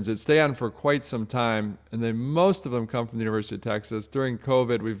interns that stay on for quite some time, and then most of them come from the University of Texas. During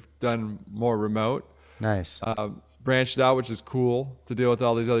COVID, we've done more remote. Nice. Branched out, which is cool to deal with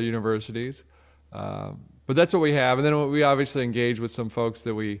all these other universities. But that's what we have. And then we obviously engage with some folks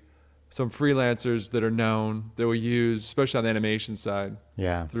some freelancers that are known that we use, especially on the animation side.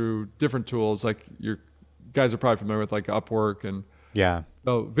 Yeah. Through different tools, like your guys are probably familiar with, like Upwork and. Yeah.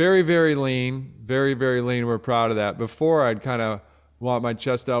 So very, very lean, very, very lean. We're proud of that. Before, I'd kind of want my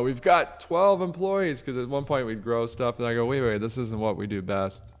chest out. We've got 12 employees, because at one point we'd grow stuff, and I go, wait, this isn't what we do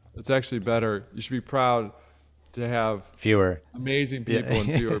best. It's actually better. You should be proud to have fewer amazing people and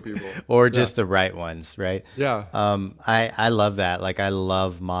fewer people. Or just the right ones, right? Yeah. I love that. Like, I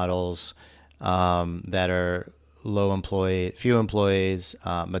love models that are few employees,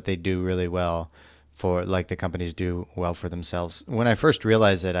 but they do really well for, like, the companies do well for themselves. When I first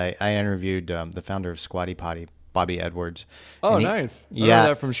realized it, I interviewed the founder of Squatty Potty, Bobby Edwards. Oh, nice. I Yeah. remember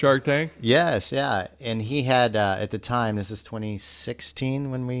that from Shark Tank. Yes, yeah. And he had, at the time, this is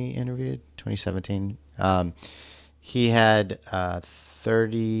 2016 when we interviewed, 2017, he had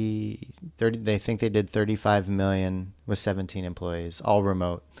 30, they think they did 35 million with 17 employees, all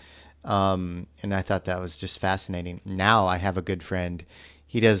remote. And I thought that was just fascinating. Now I have a good friend.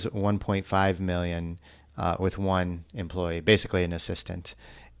 He does 1.5 million with 1 employee, basically an assistant.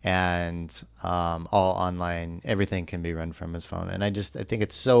 And all online, everything can be run from his phone. And I think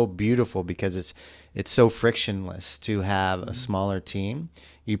it's so beautiful because it's so frictionless to have a smaller team.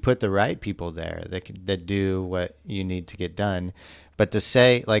 You put the right people there that do what you need to get done. But to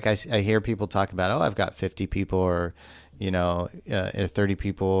say, like, I hear people talk about, I've got 50 people, or 30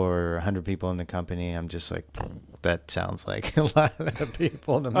 people or 100 people in the company, I'm just like, that sounds like a lot of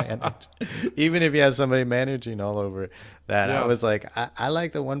people to manage. Even if you have somebody managing all over that, I was like, I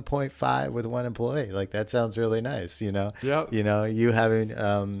like the 1.5 with one employee. Like, that sounds really nice, Yep. You having,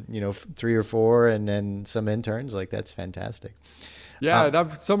 3 or 4 and then some interns, like, that's fantastic. Yeah, and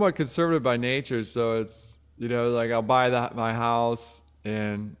I'm somewhat conservative by nature, so it's, like I'll buy my house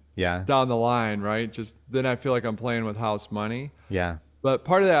and down the line, right? Just then I feel like I'm playing with house money. Yeah. But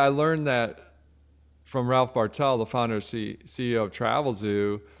part of that, I learned that from Ralph Bartel, the founder and CEO of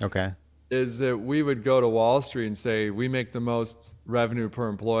TravelZoo. Okay. Is that we would go to Wall Street and say we make the most revenue per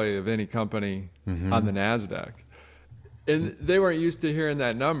employee of any company on the NASDAQ. And they weren't used to hearing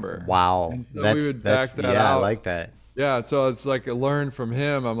that number. Wow. And so we would back that out. I like that. Yeah, so it's like I learned from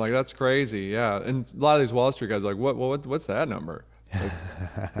him. I'm like, that's crazy. Yeah, and a lot of these Wall Street guys are like, what's that number? Like,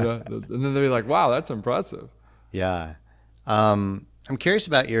 and then they'll be like, wow, that's impressive. Yeah. I'm curious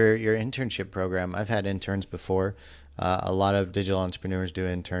about your internship program. I've had interns before. A lot of digital entrepreneurs do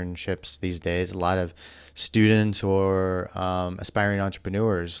internships these days. A lot of students or aspiring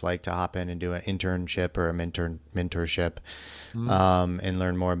entrepreneurs like to hop in and do an internship or a mentorship and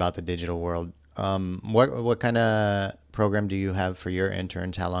learn more about the digital world. What kind of program do you have for your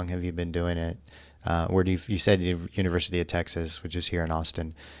interns? How long have you been doing it? Where do you said University of Texas, which is here in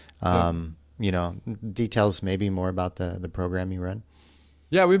Austin. Details maybe more about the program you run.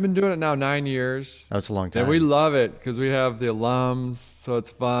 Yeah, we've been doing it now 9 years. That's a long time. And we love it because we have the alums, so it's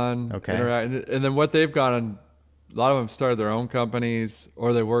fun. Okay. And then what they've gone on, a lot of them started their own companies,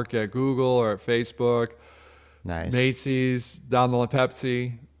 or they work at Google or at Facebook. Nice. Macy's, down the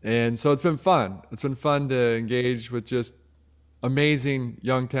Pepsi. And so it's been fun. It's been fun to engage with just amazing,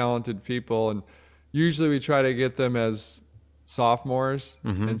 young, talented people. And usually we try to get them as sophomores,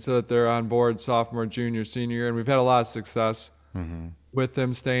 and so that they're on board sophomore, junior, senior year. And we've had a lot of success with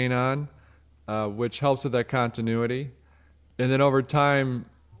them staying on, which helps with that continuity. And then over time,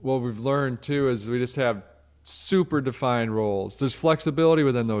 what we've learned too is we just have super defined roles. There's flexibility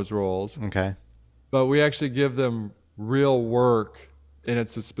within those roles. Okay. But we actually give them real work, and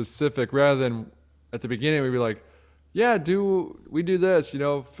it's a specific, rather than at the beginning we'd be like, yeah, we do this,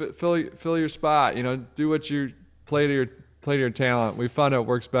 fill your spot, do what you play to your talent. We found out it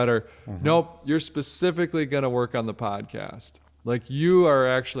works better. Nope, you're specifically going to work on the podcast. Like, you are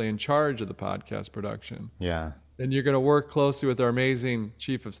actually in charge of the podcast production. Yeah. And you're going to work closely with our amazing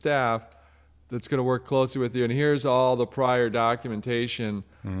chief of staff that's going to work closely with you. And here's all the prior documentation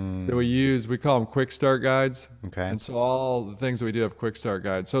that we use. We call them quick start guides. Okay. And so all the things that we do have quick start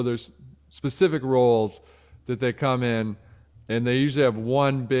guides. So there's specific roles that they come in, and they usually have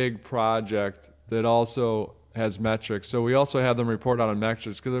one big project that also has metrics. So we also have them report on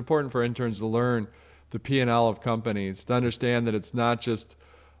metrics because it's important for interns to learn the P&L of companies, to understand that it's not just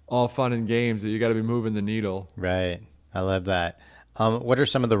all fun and games, that you got to be moving the needle. Right. I love that. What are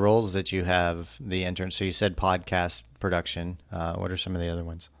some of the roles that you have the interns? So you said podcast production. What are some of the other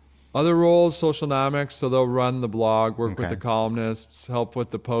ones? Other roles, socialnomics. So they'll run the blog, work with the columnists, help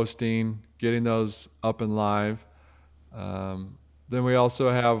with the posting, getting those up and live. Then we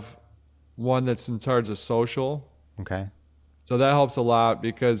also have one that's in charge of social. Okay. So that helps a lot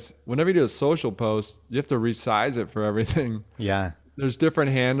because whenever you do a social post, you have to resize it for everything. Yeah. There's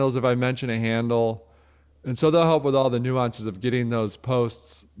different handles if I mention a handle. And so they'll help with all the nuances of getting those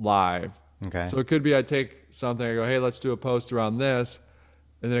posts live. Okay. So it could be I take something, I go, hey, let's do a post around this.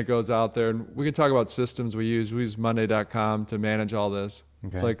 And then it goes out there. And we can talk about systems we use. We use Monday.com to manage all this.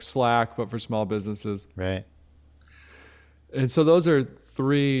 Okay. It's like Slack, but for small businesses. Right. And so those are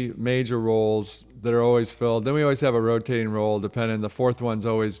 3 major roles that are always filled. Then we always have a rotating role depending. The 4th one's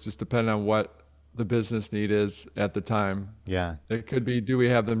always just depending on what the business need is at the time. Yeah. It could be, occasionally we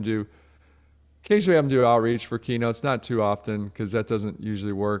have them do outreach for keynotes, not too often because that doesn't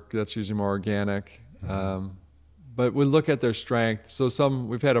usually work. That's usually more organic. But we look at their strength. So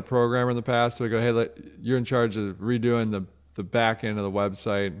we've had a programmer in the past, so we go, hey, you're in charge of redoing the back end of the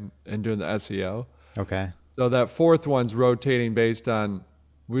website and doing the SEO. Okay. So that 4th one's rotating based on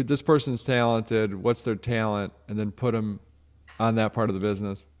this person's talented, what's their talent, and then put them on that part of the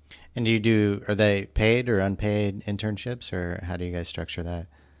business. And are they paid or unpaid internships, or how do you guys structure that?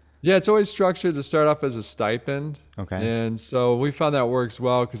 Yeah, it's always structured to start off as a stipend. Okay. And so we found that works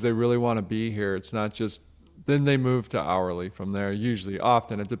well because they really want to be here. It's not just, then they move to hourly from there. Usually,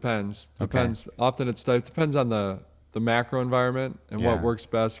 often it depends. Often it depends on the macro environment and what works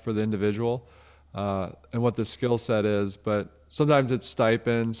best for the individual. And what the skill set is, but sometimes it's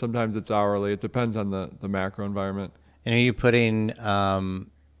stipend, sometimes it's hourly. It depends on the macro environment. And are you putting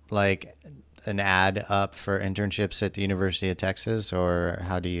an ad up for internships at the University of Texas, or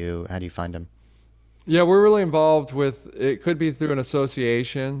how do you find them? Yeah, we're really involved with, it could be through an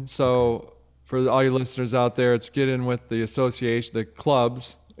association. So for all you listeners out there, it's get in with the association, the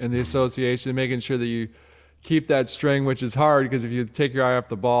clubs and the association, making sure that you keep that string, which is hard because if you take your eye off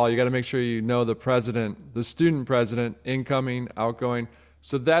the ball, you got to make sure you know the president, the student president, incoming, outgoing.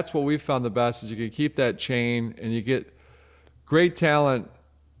 So that's what we found the best is you can keep that chain, and you get great talent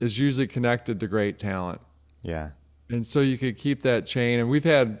is usually connected to great talent. Yeah. And so you could keep that chain. And we've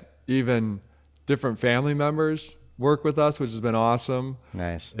had even different family members work with us, which has been awesome.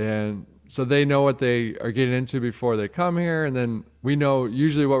 Nice. And so they know what they are getting into before they come here. And then we know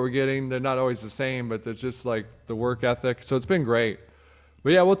usually what we're getting. They're not always the same, but it's just like the work ethic. So it's been great.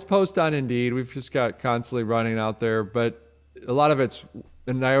 But yeah, we'll post on Indeed. We've just got constantly running out there. But a lot of it's,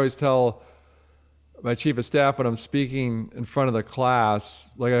 and I always tell my chief of staff when I'm speaking in front of the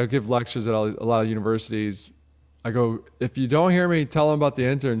class, like I give lectures at a lot of universities, I go, if you don't hear me tell them about the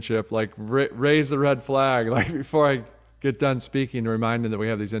internship, like raise the red flag, like before I get done speaking, to remind them that we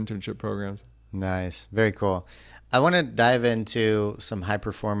have these internship programs. Nice. Very cool. I want to dive into some high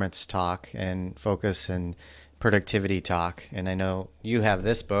performance talk and focus and productivity talk. And I know you have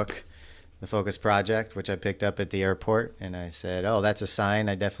this book, The Focus Project, which I picked up at the airport. And I said, oh, that's a sign.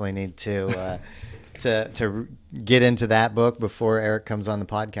 I definitely need to to get into that book before Erik comes on the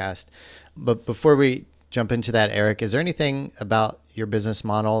podcast. But before we jump into that, Erik, is there anything about your business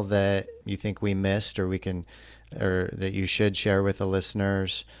model that you think we missed, or that you should share with the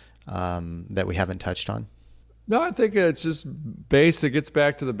listeners that we haven't touched on? No, I think it's just basic. It gets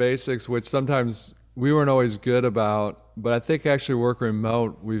back to the basics, which sometimes we weren't always good about. But I think actually working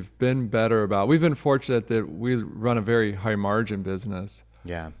remote, we've been better about. We've been fortunate that we run a very high margin business.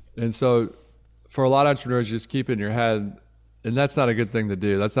 Yeah. And so for a lot of entrepreneurs, you just keep it in your head, and that's not a good thing to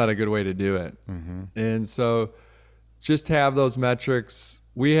do. That's not a good way to do it. Mm-hmm. And so just have those metrics.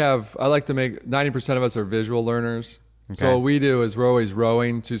 I like to make 90% of us are visual learners. Okay. So what we do is we're always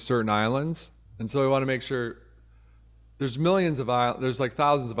rowing to certain islands. And so we want to make sure there's there's like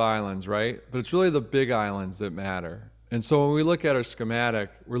thousands of islands, right? But it's really the big islands that matter. And so when we look at our schematic,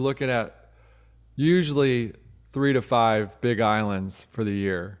 we're looking at usually 3 to 5 big islands for the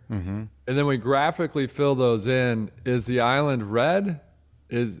year. Mm-hmm. And then we graphically fill those in. Is the island red,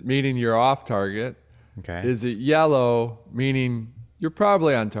 meaning you're off target? Okay. Is it yellow, meaning you're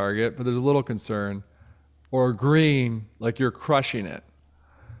probably on target, but there's a little concern? Or green, like you're crushing it?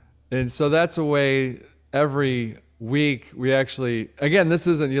 And so that's a way every week we actually, again, this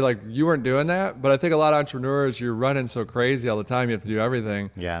isn't, you weren't doing that, but I think a lot of entrepreneurs, you're running so crazy all the time, you have to do everything.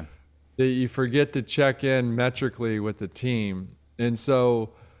 Yeah. That you forget to check in metrically with the team. And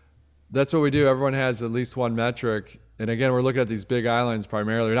so that's what we do. Everyone has at least one metric. And again, we're looking at these big islands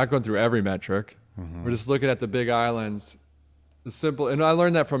primarily. We're not going through every metric. Mm-hmm. We're just looking at the big islands. And I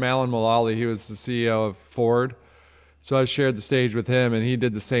learned that from Alan Mulally. He was the CEO of Ford. So I shared the stage with him, and he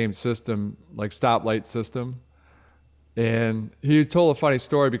did the same system, like stoplight system. And he told a funny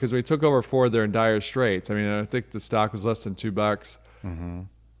story because we took over Ford, they're in dire straits. I mean, I think the stock was less than $2. Mm-hmm.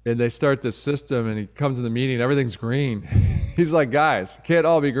 And they start this system, and he comes in the meeting, everything's green. He's like, guys, it can't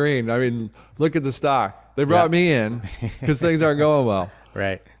all be green. I mean, look at the stock. They brought me in because things aren't going well.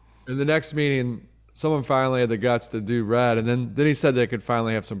 Right. In the next meeting, someone finally had the guts to do red, and then he said they could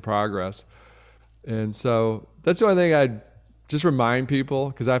finally have some progress. And so that's the only thing I'd just remind people,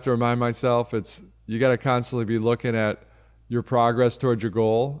 because I have to remind myself, you got to constantly be looking at your progress towards your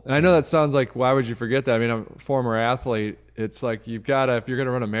goal. And I know that sounds like, why would you forget that? I mean, I'm a former athlete. It's like you've got to, if you're going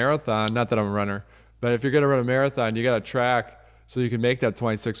to run a marathon, not that I'm a runner, but if you're going to run a marathon, you got to track so you can make that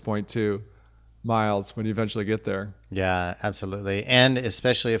 26.2 miles when you eventually get there. Yeah, absolutely. And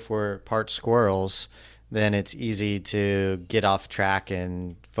especially if we're part squirrels, then it's easy to get off track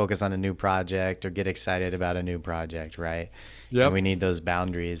and focus on a new project or get excited about a new project, right? Yeah. And we need those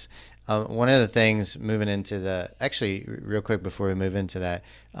boundaries. One of the things moving into actually real quick before we move into that,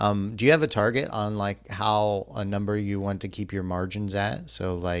 do you have a target on like how a number you want to keep your margins at?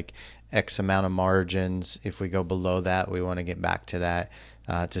 So like X amount of margins, if we go below that, we want to get back to that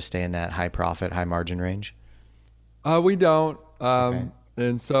to stay in that high profit, high margin range? We don't. Okay.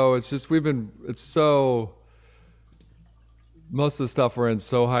 And so it's just, most of the stuff we're in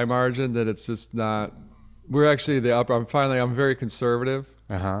so high margin that it's just not, we're actually the upper, I'm very conservative.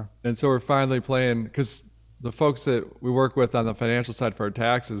 Uh-huh. And so we're finally playing, because the folks that we work with on the financial side for our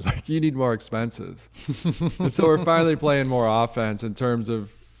taxes, like, you need more expenses. And so we're finally playing more offense in terms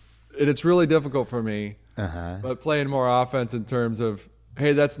of, and it's really difficult for me, but playing more offense in terms of,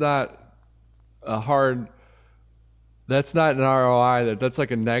 hey, that's not a hard that's not an ROI. That's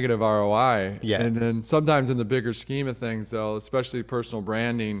like a negative ROI. Yeah. And then sometimes in the bigger scheme of things, though, especially personal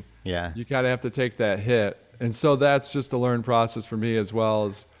branding, Yeah. you kind of have to take that hit. And so that's just a learned process for me as well.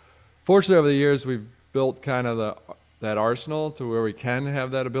 As fortunately, over the years, we've built kind of that arsenal to where we can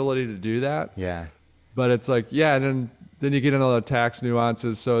have that ability to do that. Yeah. But it's like, yeah, and then you get into the tax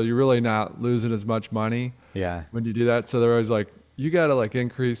nuances, so you're really not losing as much money Yeah. when you do that. So they're always like, you got to like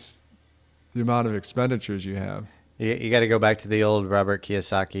increase the amount of expenditures you have. You got to go back to the old Robert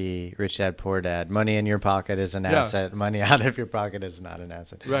Kiyosaki, Rich Dad, Poor Dad. Money in your pocket is an asset. Money out of your pocket is not an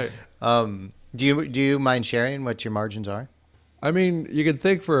asset. Right. Do you mind sharing what your margins are? I mean, you can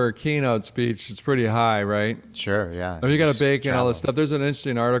think for a keynote speech, it's pretty high, right? Sure, yeah. I mean, you got Just to bake in all travel. this stuff. There's an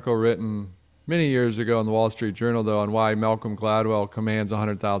interesting article written many years ago in the Wall Street Journal, though, on why Malcolm Gladwell commands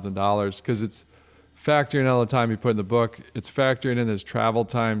 $100,000, because it's factoring in all the time you put in the book. It's factoring in his travel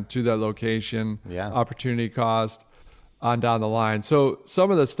time to that location, opportunity cost, on down the line. So some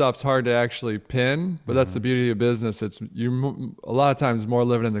of the stuff's hard to actually pin, but that's the beauty of business. It's you a lot of times more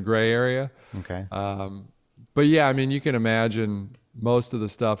living in the gray area. Okay. But yeah, I mean, you can imagine most of the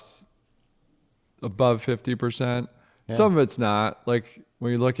stuff's above 50%. Yeah. Some of it's not. Like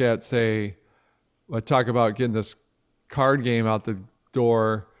when you look at, say, I talk about getting this card game out the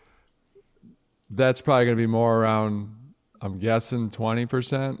door, that's probably going to be more around, I'm guessing,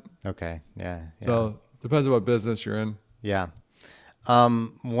 20%. Okay. Yeah. So depends on what business you're in. Yeah.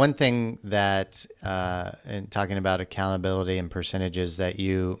 One thing that, in talking about accountability and percentages that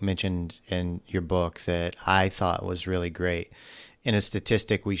you mentioned in your book that I thought was really great, and a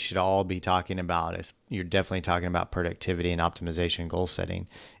statistic we should all be talking about if you're definitely talking about productivity and optimization, goal setting,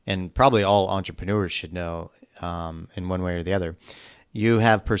 and probably all entrepreneurs should know in one way or the other. You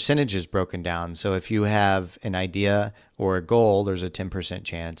have percentages broken down. So if you have an idea or a goal, there's a 10%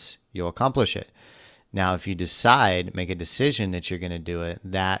 chance you'll accomplish it. Now, if you make a decision that you're going to do it,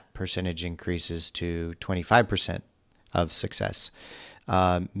 that percentage increases to 25% of success.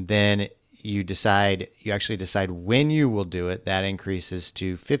 Then you actually decide when you will do it. That increases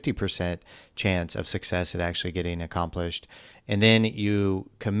to 50% chance of success at actually getting accomplished. And then you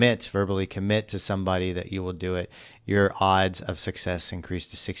verbally commit to somebody that you will do it. Your odds of success increase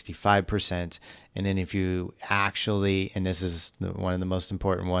to 65%. And then if you actually, and this is one of the most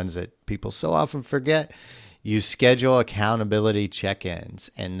important ones that people so often forget, you schedule accountability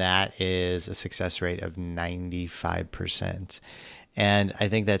check-ins, and that is a success rate of 95%. And I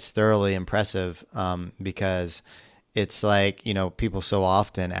think that's thoroughly impressive because it's like, people so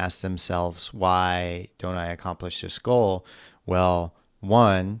often ask themselves, why don't I accomplish this goal? Well,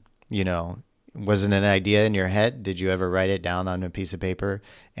 one, wasn't an idea in your head? Did you ever write it down on a piece of paper?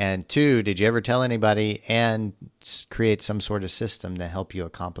 And two, did you ever tell anybody and create some sort of system to help you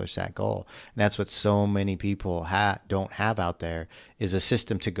accomplish that goal? And that's what so many people don't have out there, is a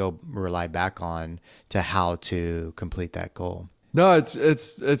system to go rely back on to how to complete that goal. No,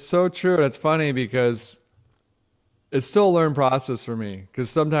 it's so true. And it's funny because it's still a learned process for me. Because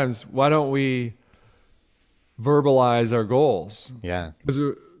sometimes, why don't we verbalize our goals? Yeah. Because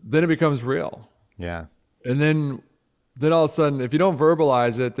then it becomes real. Yeah. And then all of a sudden, if you don't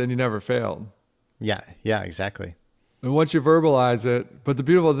verbalize it, then you never failed. Yeah. Yeah, exactly. And once you verbalize it, but the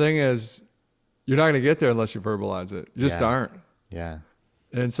beautiful thing is, you're not going to get there unless you verbalize it. You just aren't. Yeah.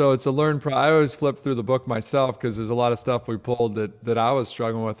 And so it's a learned I always flip through the book myself because there's a lot of stuff we pulled that I was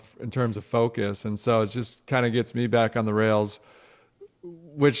struggling with in terms of focus. And so it just kind of gets me back on the rails,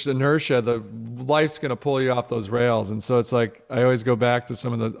 which inertia, the life's going to pull you off those rails. And so it's like, I always go back to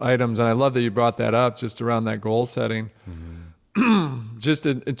some of the items. And I love that you brought that up just around that goal setting. Mm-hmm. Just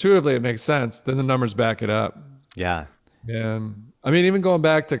intuitively, it makes sense. Then the numbers back it up. Yeah. And I mean, even going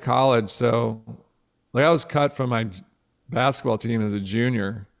back to college. So like I was cut from my basketball team as a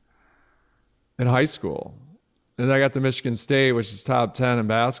junior in high school. And then I got to Michigan State, which is top 10 in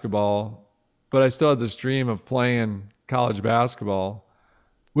basketball. But I still had this dream of playing college basketball,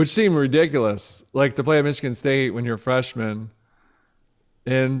 which seemed ridiculous. Like to play at Michigan State when you're a freshman.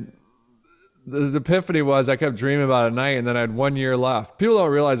 And the epiphany was I kept dreaming about it at night, and then I had 1 year left. People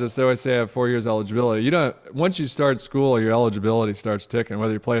don't realize this. They always say I have 4 years eligibility. Once you start school, your eligibility starts ticking,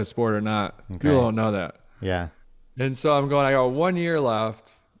 whether you play a sport or not. Okay. People don't know that. Yeah. And so I got 1 year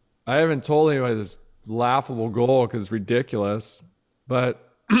left. I haven't told anybody this laughable goal because it's ridiculous.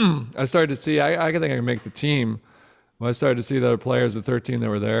 But I started to see, I think I can make the team. Well, I started to see the other players, the 13 that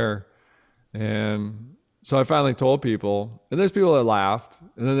were there. And so I finally told people. And there's people that laughed.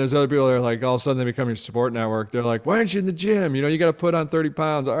 And then there's other people that are like, all of a sudden they become your support network. They're like, why aren't you in the gym? You got to put on 30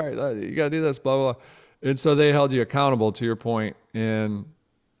 pounds. All right, you got to do this, blah, blah, blah. And so they held you accountable, to your point. And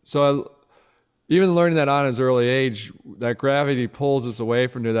so even learning that on his early age, that gravity pulls us away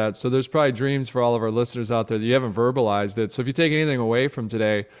from that. So there's probably dreams for all of our listeners out there that you haven't verbalized it. So if you take anything away from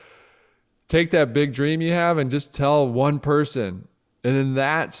today, take that big dream you have and just tell one person. And then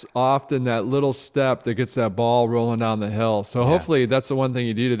that's often that little step that gets that ball rolling down the hill. So hopefully that's the one thing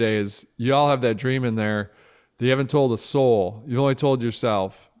you do today is you all have that dream in there that you haven't told a soul. You've only told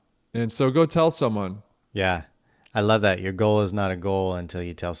yourself. And so go tell someone. Yeah. I love that. Your goal is not a goal until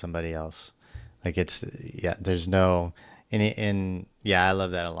you tell somebody else. Like there's no, I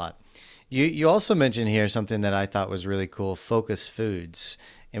love that a lot. You also mentioned here something that I thought was really cool, focus foods.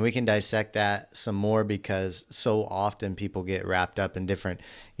 And we can dissect that some more because so often people get wrapped up in different,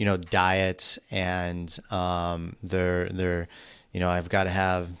 diets and they're I've got to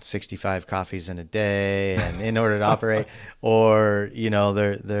have 65 coffees in a day and in order to operate, or,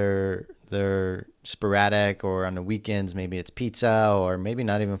 they're sporadic, or on the weekends, maybe it's pizza, or maybe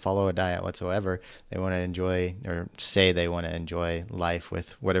not even follow a diet whatsoever. They want to enjoy, or say they want to enjoy life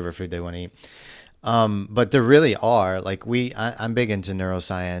with whatever food they want to eat. But there really are, like I'm big into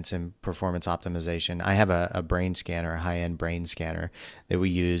neuroscience and performance optimization. I have a brain scanner, a high-end brain scanner that we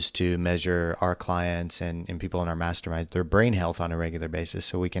use to measure our clients and people in our masterminds, their brain health on a regular basis,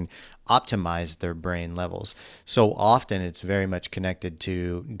 so we can optimize their brain levels. So often it's very much connected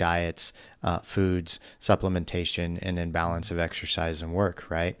to diets, foods, supplementation, and then balance of exercise and work,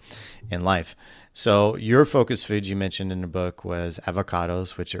 right? In life. So your focus foods you mentioned in the book was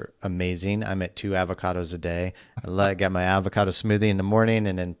avocados, which are amazing. I'm at 2 avocados a day. I got my avocado smoothie in the morning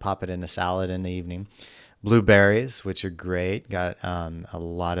and then pop it in a salad in the evening. Blueberries, which are great. Got a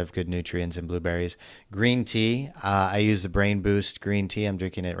lot of good nutrients in blueberries. Green tea. I use the Brain Boost green tea. I'm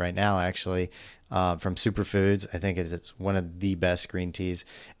drinking it right now, actually, from Superfoods. I think it's one of the best green teas.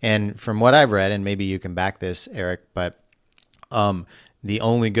 And from what I've read, and maybe you can back this, Eric, but the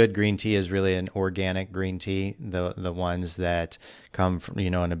only good green tea is really an organic green tea. The ones that come from,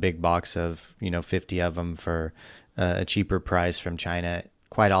 in a big box of, 50 of them for a cheaper price from China,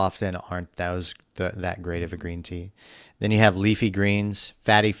 quite often aren't that great of a green tea. Then you have leafy greens,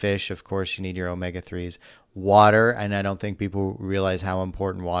 fatty fish. Of course, you need your omega-3s. Water, and I don't think people realize how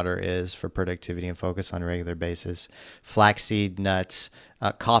important water is for productivity and focus on a regular basis. Flaxseed, nuts,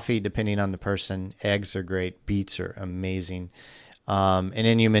 coffee, depending on the person. Eggs are great. Beets are amazing. And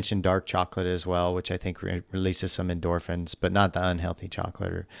then you mentioned dark chocolate as well, which I think releases some endorphins, but not the unhealthy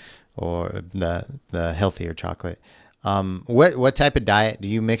chocolate or the healthier chocolate. What type of diet do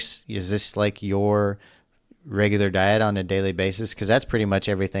you mix? Is this like your regular diet on a daily basis? Because that's pretty much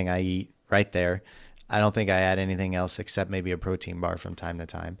everything I eat right there. I don't think I add anything else except maybe a protein bar from time to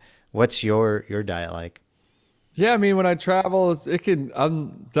time. What's your diet like? Yeah, I mean, when I travel,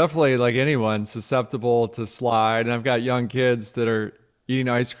 I'm definitely, like anyone, susceptible to slide. And I've got young kids that are eating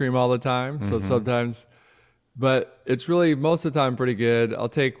ice cream all the time. So sometimes, but it's really most of the time pretty good. I'll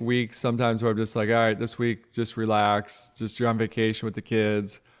take weeks sometimes where I'm just like, all right, this week, just relax. Just you're on vacation with the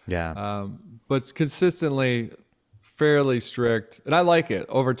kids. Yeah. But consistently fairly strict. And I like it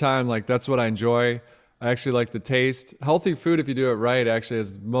over time. Like that's what I enjoy. I actually like the taste. Healthy food, if you do it right, actually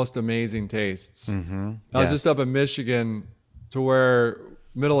has most amazing tastes. Mm-hmm. I was just up in Michigan to where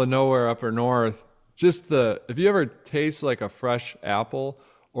middle of nowhere, upper north. If you ever taste like a fresh apple,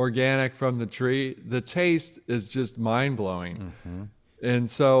 organic from the tree, the taste is just mind blowing. Mm-hmm. And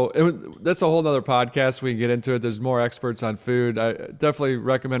so that's a whole nother podcast. We can get into it. There's more experts on food. I definitely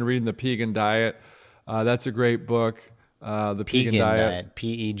recommend reading The Pegan Diet. That's a great book. The Pegan Diet.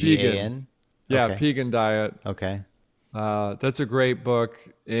 Pegan. Yeah, Okay. Pegan Diet. Okay. That's a great book.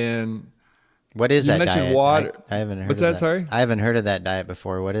 And what is you that mentioned diet? water. I haven't heard What's of that? Sorry? I haven't heard of that diet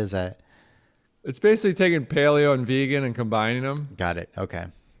before. What is that? It's basically taking paleo and vegan and combining them. Got it. Okay.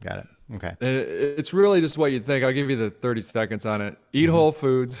 Got it. Okay. And it's really just what you think. I'll give you the 30 seconds on it. Eat whole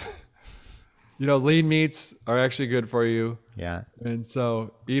foods. Lean meats are actually good for you. Yeah. And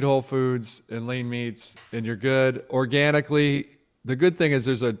so eat whole foods and lean meats and you're good. Organically, the good thing is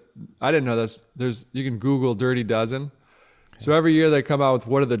I didn't know this, you can Google Dirty Dozen. Okay. So every year they come out with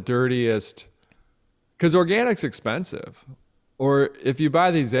what are the dirtiest, because organic's expensive. Or if you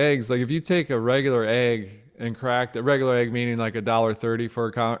buy these eggs, like if you take a regular egg and crack the regular egg, meaning like $1.30 for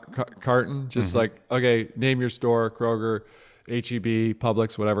a carton, just like, okay, name your store, Kroger, H-E-B,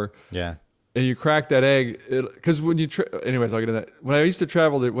 Publix, whatever. Yeah. And you crack that egg, because when you, anyways, I'll get into that. When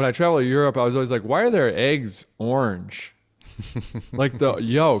I traveled to Europe, I was always like, why are their eggs orange? Like the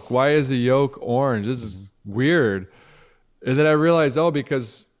yolk, why is the yolk orange? This is weird. And then I realized,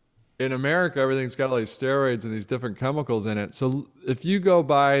 because in America, everything's got all these steroids and these different chemicals in it. So if you go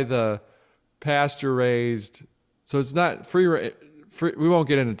by the pasture raised, so it's not free, we won't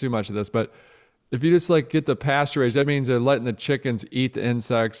get into too much of this, but if you just like get the pasture raised, that means they're letting the chickens eat the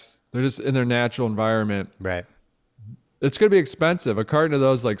insects. They're just in their natural environment. Right. It's going to be expensive. A carton of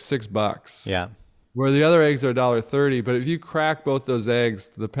those like $6. Yeah. Where the other eggs are $1.30. But if you crack both those eggs,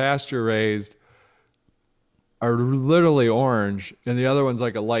 the pasture raised are literally orange, and the other one's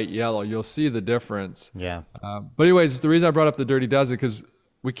like a light yellow. You'll see the difference. Yeah. But anyways, the reason I brought up the Dirty Dozen, because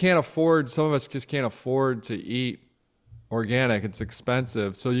we can't afford, some of us just can't afford to eat organic. It's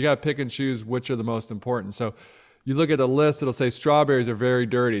expensive. So you got to pick and choose which are the most important. So you look at the list, it'll say strawberries are very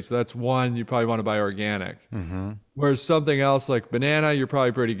dirty. So that's one you probably want to buy organic. Mm-hmm. Whereas something else like banana, you're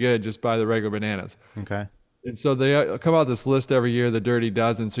probably pretty good. Just buy the regular bananas. Okay. And so they come out this list every year, the Dirty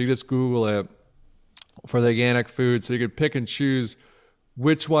Dozen. So you just Google it for the organic food. So you can pick and choose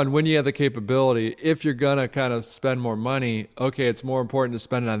which one, when you have the capability, if you're going to kind of spend more money, okay, it's more important to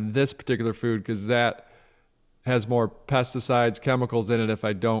spend it on this particular food because that has more pesticides, chemicals in it if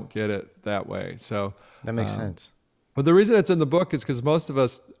I don't get it that way. So that makes sense. But the reason it's in the book is because most of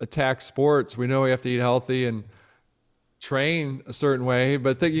us attack sports. We know we have to eat healthy and train a certain way,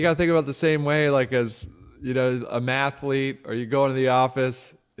 but you got to think about it the same way, like as, you know, a mathlete, or you go into the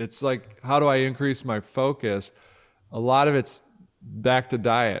office. It's like, how do I increase my focus? A lot of it's back to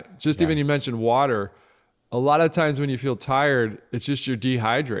diet. Just even you mentioned water. A lot of times when you feel tired, it's just you're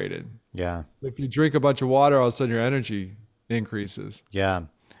dehydrated. Yeah. If you drink a bunch of water, all of a sudden your energy increases. Yeah.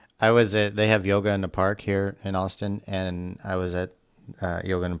 They have yoga in the park here in Austin, and I was at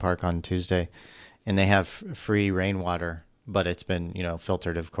yoga in the park on Tuesday, and they have free rainwater, but it's been,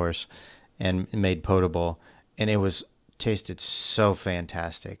 filtered, of course, and made potable. And it tasted so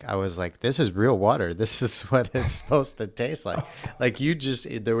fantastic. I was like, this is real water. This is what it's supposed to taste like. Like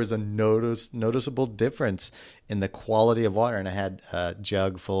there was a noticeable difference in the quality of water. And I had a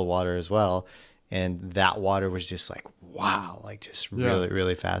jug full of water as well. And that water was just like, wow, like just really,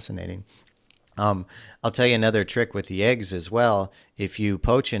 really fascinating. I'll tell you another trick with the eggs as well. If you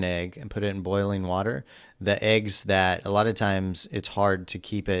poach an egg and put it in boiling water, the eggs that a lot of times it's hard to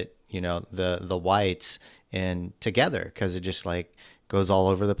keep it, the whites and together because it just like goes all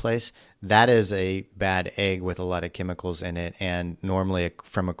over the place. That is a bad egg with a lot of chemicals in it, and normally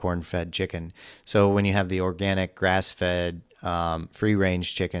from a corn-fed chicken. So when you have the organic grass-fed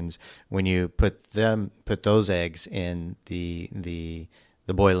free-range chickens, when you put those eggs in the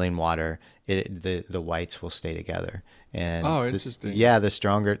boiling water, the whites will stay together. And interesting.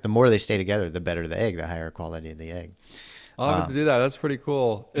 The more they stay together, the better the egg, the higher quality of the egg. I'll have to do that. That's pretty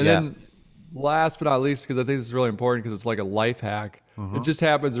cool. And then last but not least, because I think this is really important because it's like a life hack. Mm-hmm. It just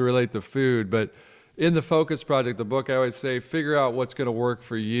happens to relate to food. But in the Focus Project, the book, I always say, figure out what's going to work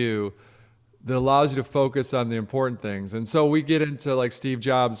for you that allows you to focus on the important things. And so we get into like Steve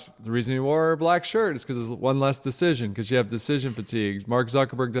Jobs, the reason he wore a black shirt is because there's one less decision, because you have decision fatigue. Mark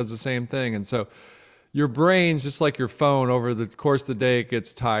Zuckerberg does the same thing. And so your brain's just like your phone, over the course of the day, it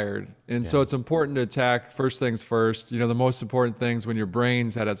gets tired. And so it's important to attack first things first, the most important things when your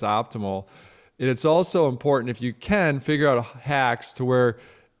brain's at its optimal. And it's also important, if you can, figure out hacks to where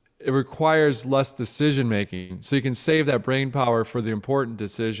it requires less decision making, so you can save that brain power for the important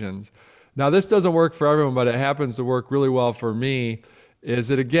decisions. Now, this doesn't work for everyone, but it happens to work really well for me. Is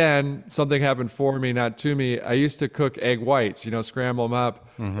that, again, something happened for me, not to me. I used to cook egg whites, scramble them up.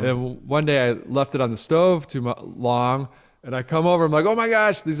 Mm-hmm. And one day I left it on the stove too long, and I come over, I'm like, oh my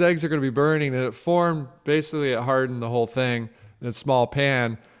gosh, these eggs are going to be burning. And it formed, basically it hardened the whole thing in a small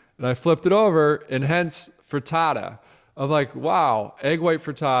pan. And I flipped it over, and hence frittata. I'm like, wow, egg white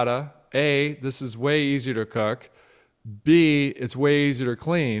frittata. A, this is way easier to cook. B, it's way easier to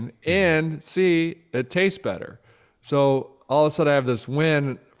clean. And C, it tastes better. So all of a sudden I have this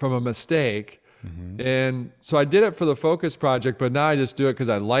win from a mistake. Mm-hmm. And so I did it for the Focus Project, but now I just do it because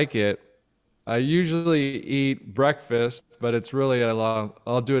I like it. I usually eat breakfast, but it's really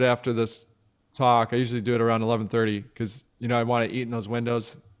I'll do it after this talk. I usually do it around 11:30 because, I want to eat in those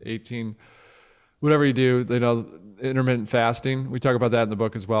windows, 18, whatever you do, intermittent fasting. We talk about that in the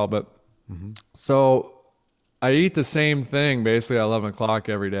book as well. But so I eat the same thing basically at 11 o'clock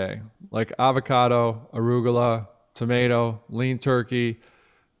every day, like avocado, arugula, tomato, lean turkey,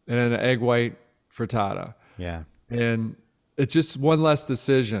 and an egg white frittata. Yeah. And it's just one less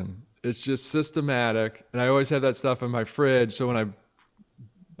decision. It's just systematic. And I always have that stuff in my fridge. So when I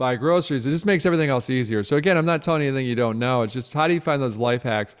buy groceries, it just makes everything else easier. So again, I'm not telling you anything you don't know. It's just, how do you find those life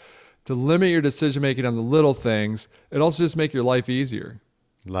hacks to limit your decision making on the little things and also just make your life easier?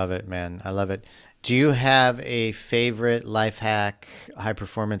 Love it, man. I love it. Do you have a favorite life hack, high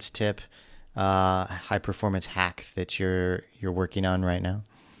performance tip, high performance hack that you're working on right now?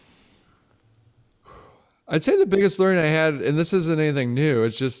 I'd say the biggest learning I had, and this isn't anything new,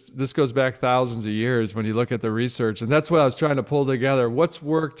 it's just, this goes back thousands of years when you look at the research. And that's what I was trying to pull together. What's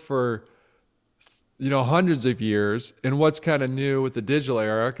worked for, hundreds of years, and what's kind of new with the digital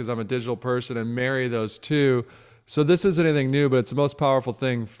era, because I'm a digital person, and marry those two. So this isn't anything new, but it's the most powerful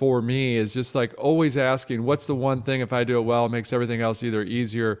thing for me is just like always asking, what's the one thing, if I do it well, it makes everything else either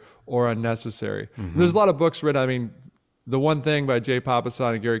easier or unnecessary. There's a lot of books written. I mean, The One Thing by Jay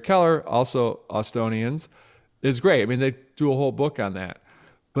Papasan and Gary Keller, also Austonians, is great. I mean, they do a whole book on that.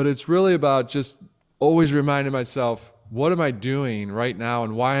 But it's really about just always reminding myself, what am I doing right now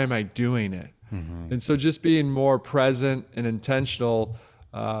and why am I doing it? And so just being more present and intentional,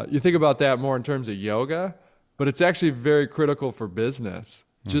 you think about that more in terms of yoga, but it's actually very critical for business.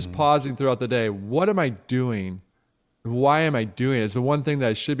 Just pausing throughout the day. What am I doing? Why am I doing it? It's the one thing that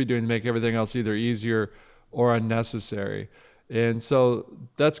I should be doing to make everything else either easier or unnecessary. And so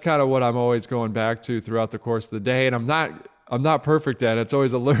that's kind of what I'm always going back to throughout the course of the day. And I'm not perfect at it. It's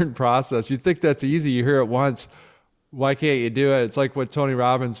always a learned process. You think that's easy. You hear it once. Why can't you do it? It's like what Tony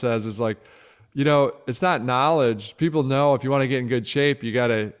Robbins says is like, it's not knowledge. People know if you want to get in good shape, you got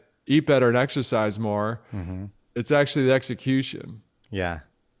to eat better and exercise more. It's actually the execution. Yeah,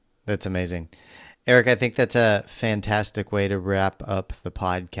 that's amazing. Erik, I think that's a fantastic way to wrap up the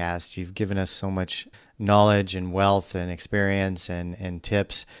podcast. You've given us so much knowledge and wealth and experience and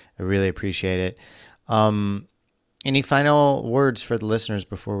tips. I really appreciate it. Any final words for the listeners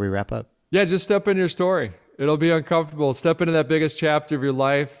before we wrap up? Yeah, just step into your story. It'll be uncomfortable. Step into that biggest chapter of your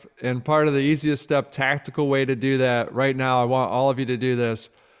life. And part of the easiest step, tactical way to do that right now, I want all of you to do this.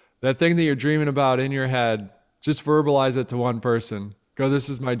 That thing that you're dreaming about in your head, just verbalize it to one person. Go, this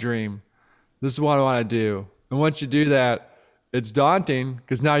is my dream. This is what I want to do. And once you do that, it's daunting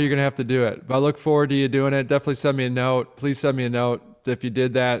because now you're going to have to do it. But I look forward to you doing it. Definitely send me a note. Please send me a note if you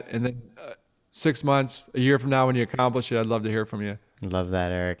did that. And then 6 months, a year from now when you accomplish it, I'd love to hear from you. Love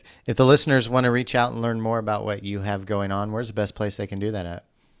that, Erik. If the listeners want to reach out and learn more about what you have going on, where's the best place they can do that at?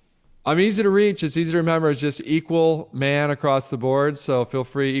 I'm easy to reach. It's easy to remember. It's just Equal Man across the board. So feel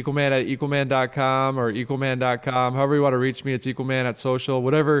free, equalman at equalman.com or equalman.com. However you want to reach me, it's Equalman at social.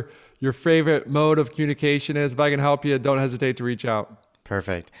 Whatever your favorite mode of communication is, if I can help you, don't hesitate to reach out.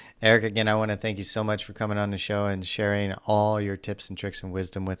 Perfect. Erik, again, I want to thank you so much for coming on the show and sharing all your tips and tricks and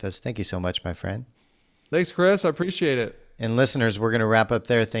wisdom with us. Thank you so much, my friend. Thanks, Chris. I appreciate it. And listeners, we're going to wrap up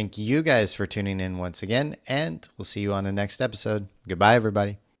there. Thank you guys for tuning in once again, and we'll see you on the next episode. Goodbye,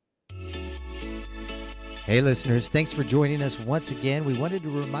 everybody. Hey, listeners, thanks for joining us once again. We wanted to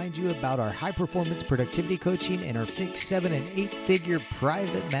remind you about our high-performance productivity coaching and our 6, 7, and 8-figure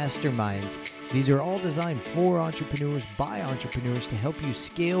private masterminds. These are all designed for entrepreneurs by entrepreneurs to help you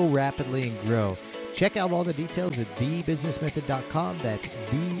scale rapidly and grow. Check out all the details at thebusinessmethod.com. That's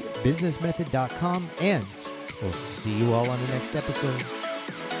thebusinessmethod.com, and we'll see you all on the next episode.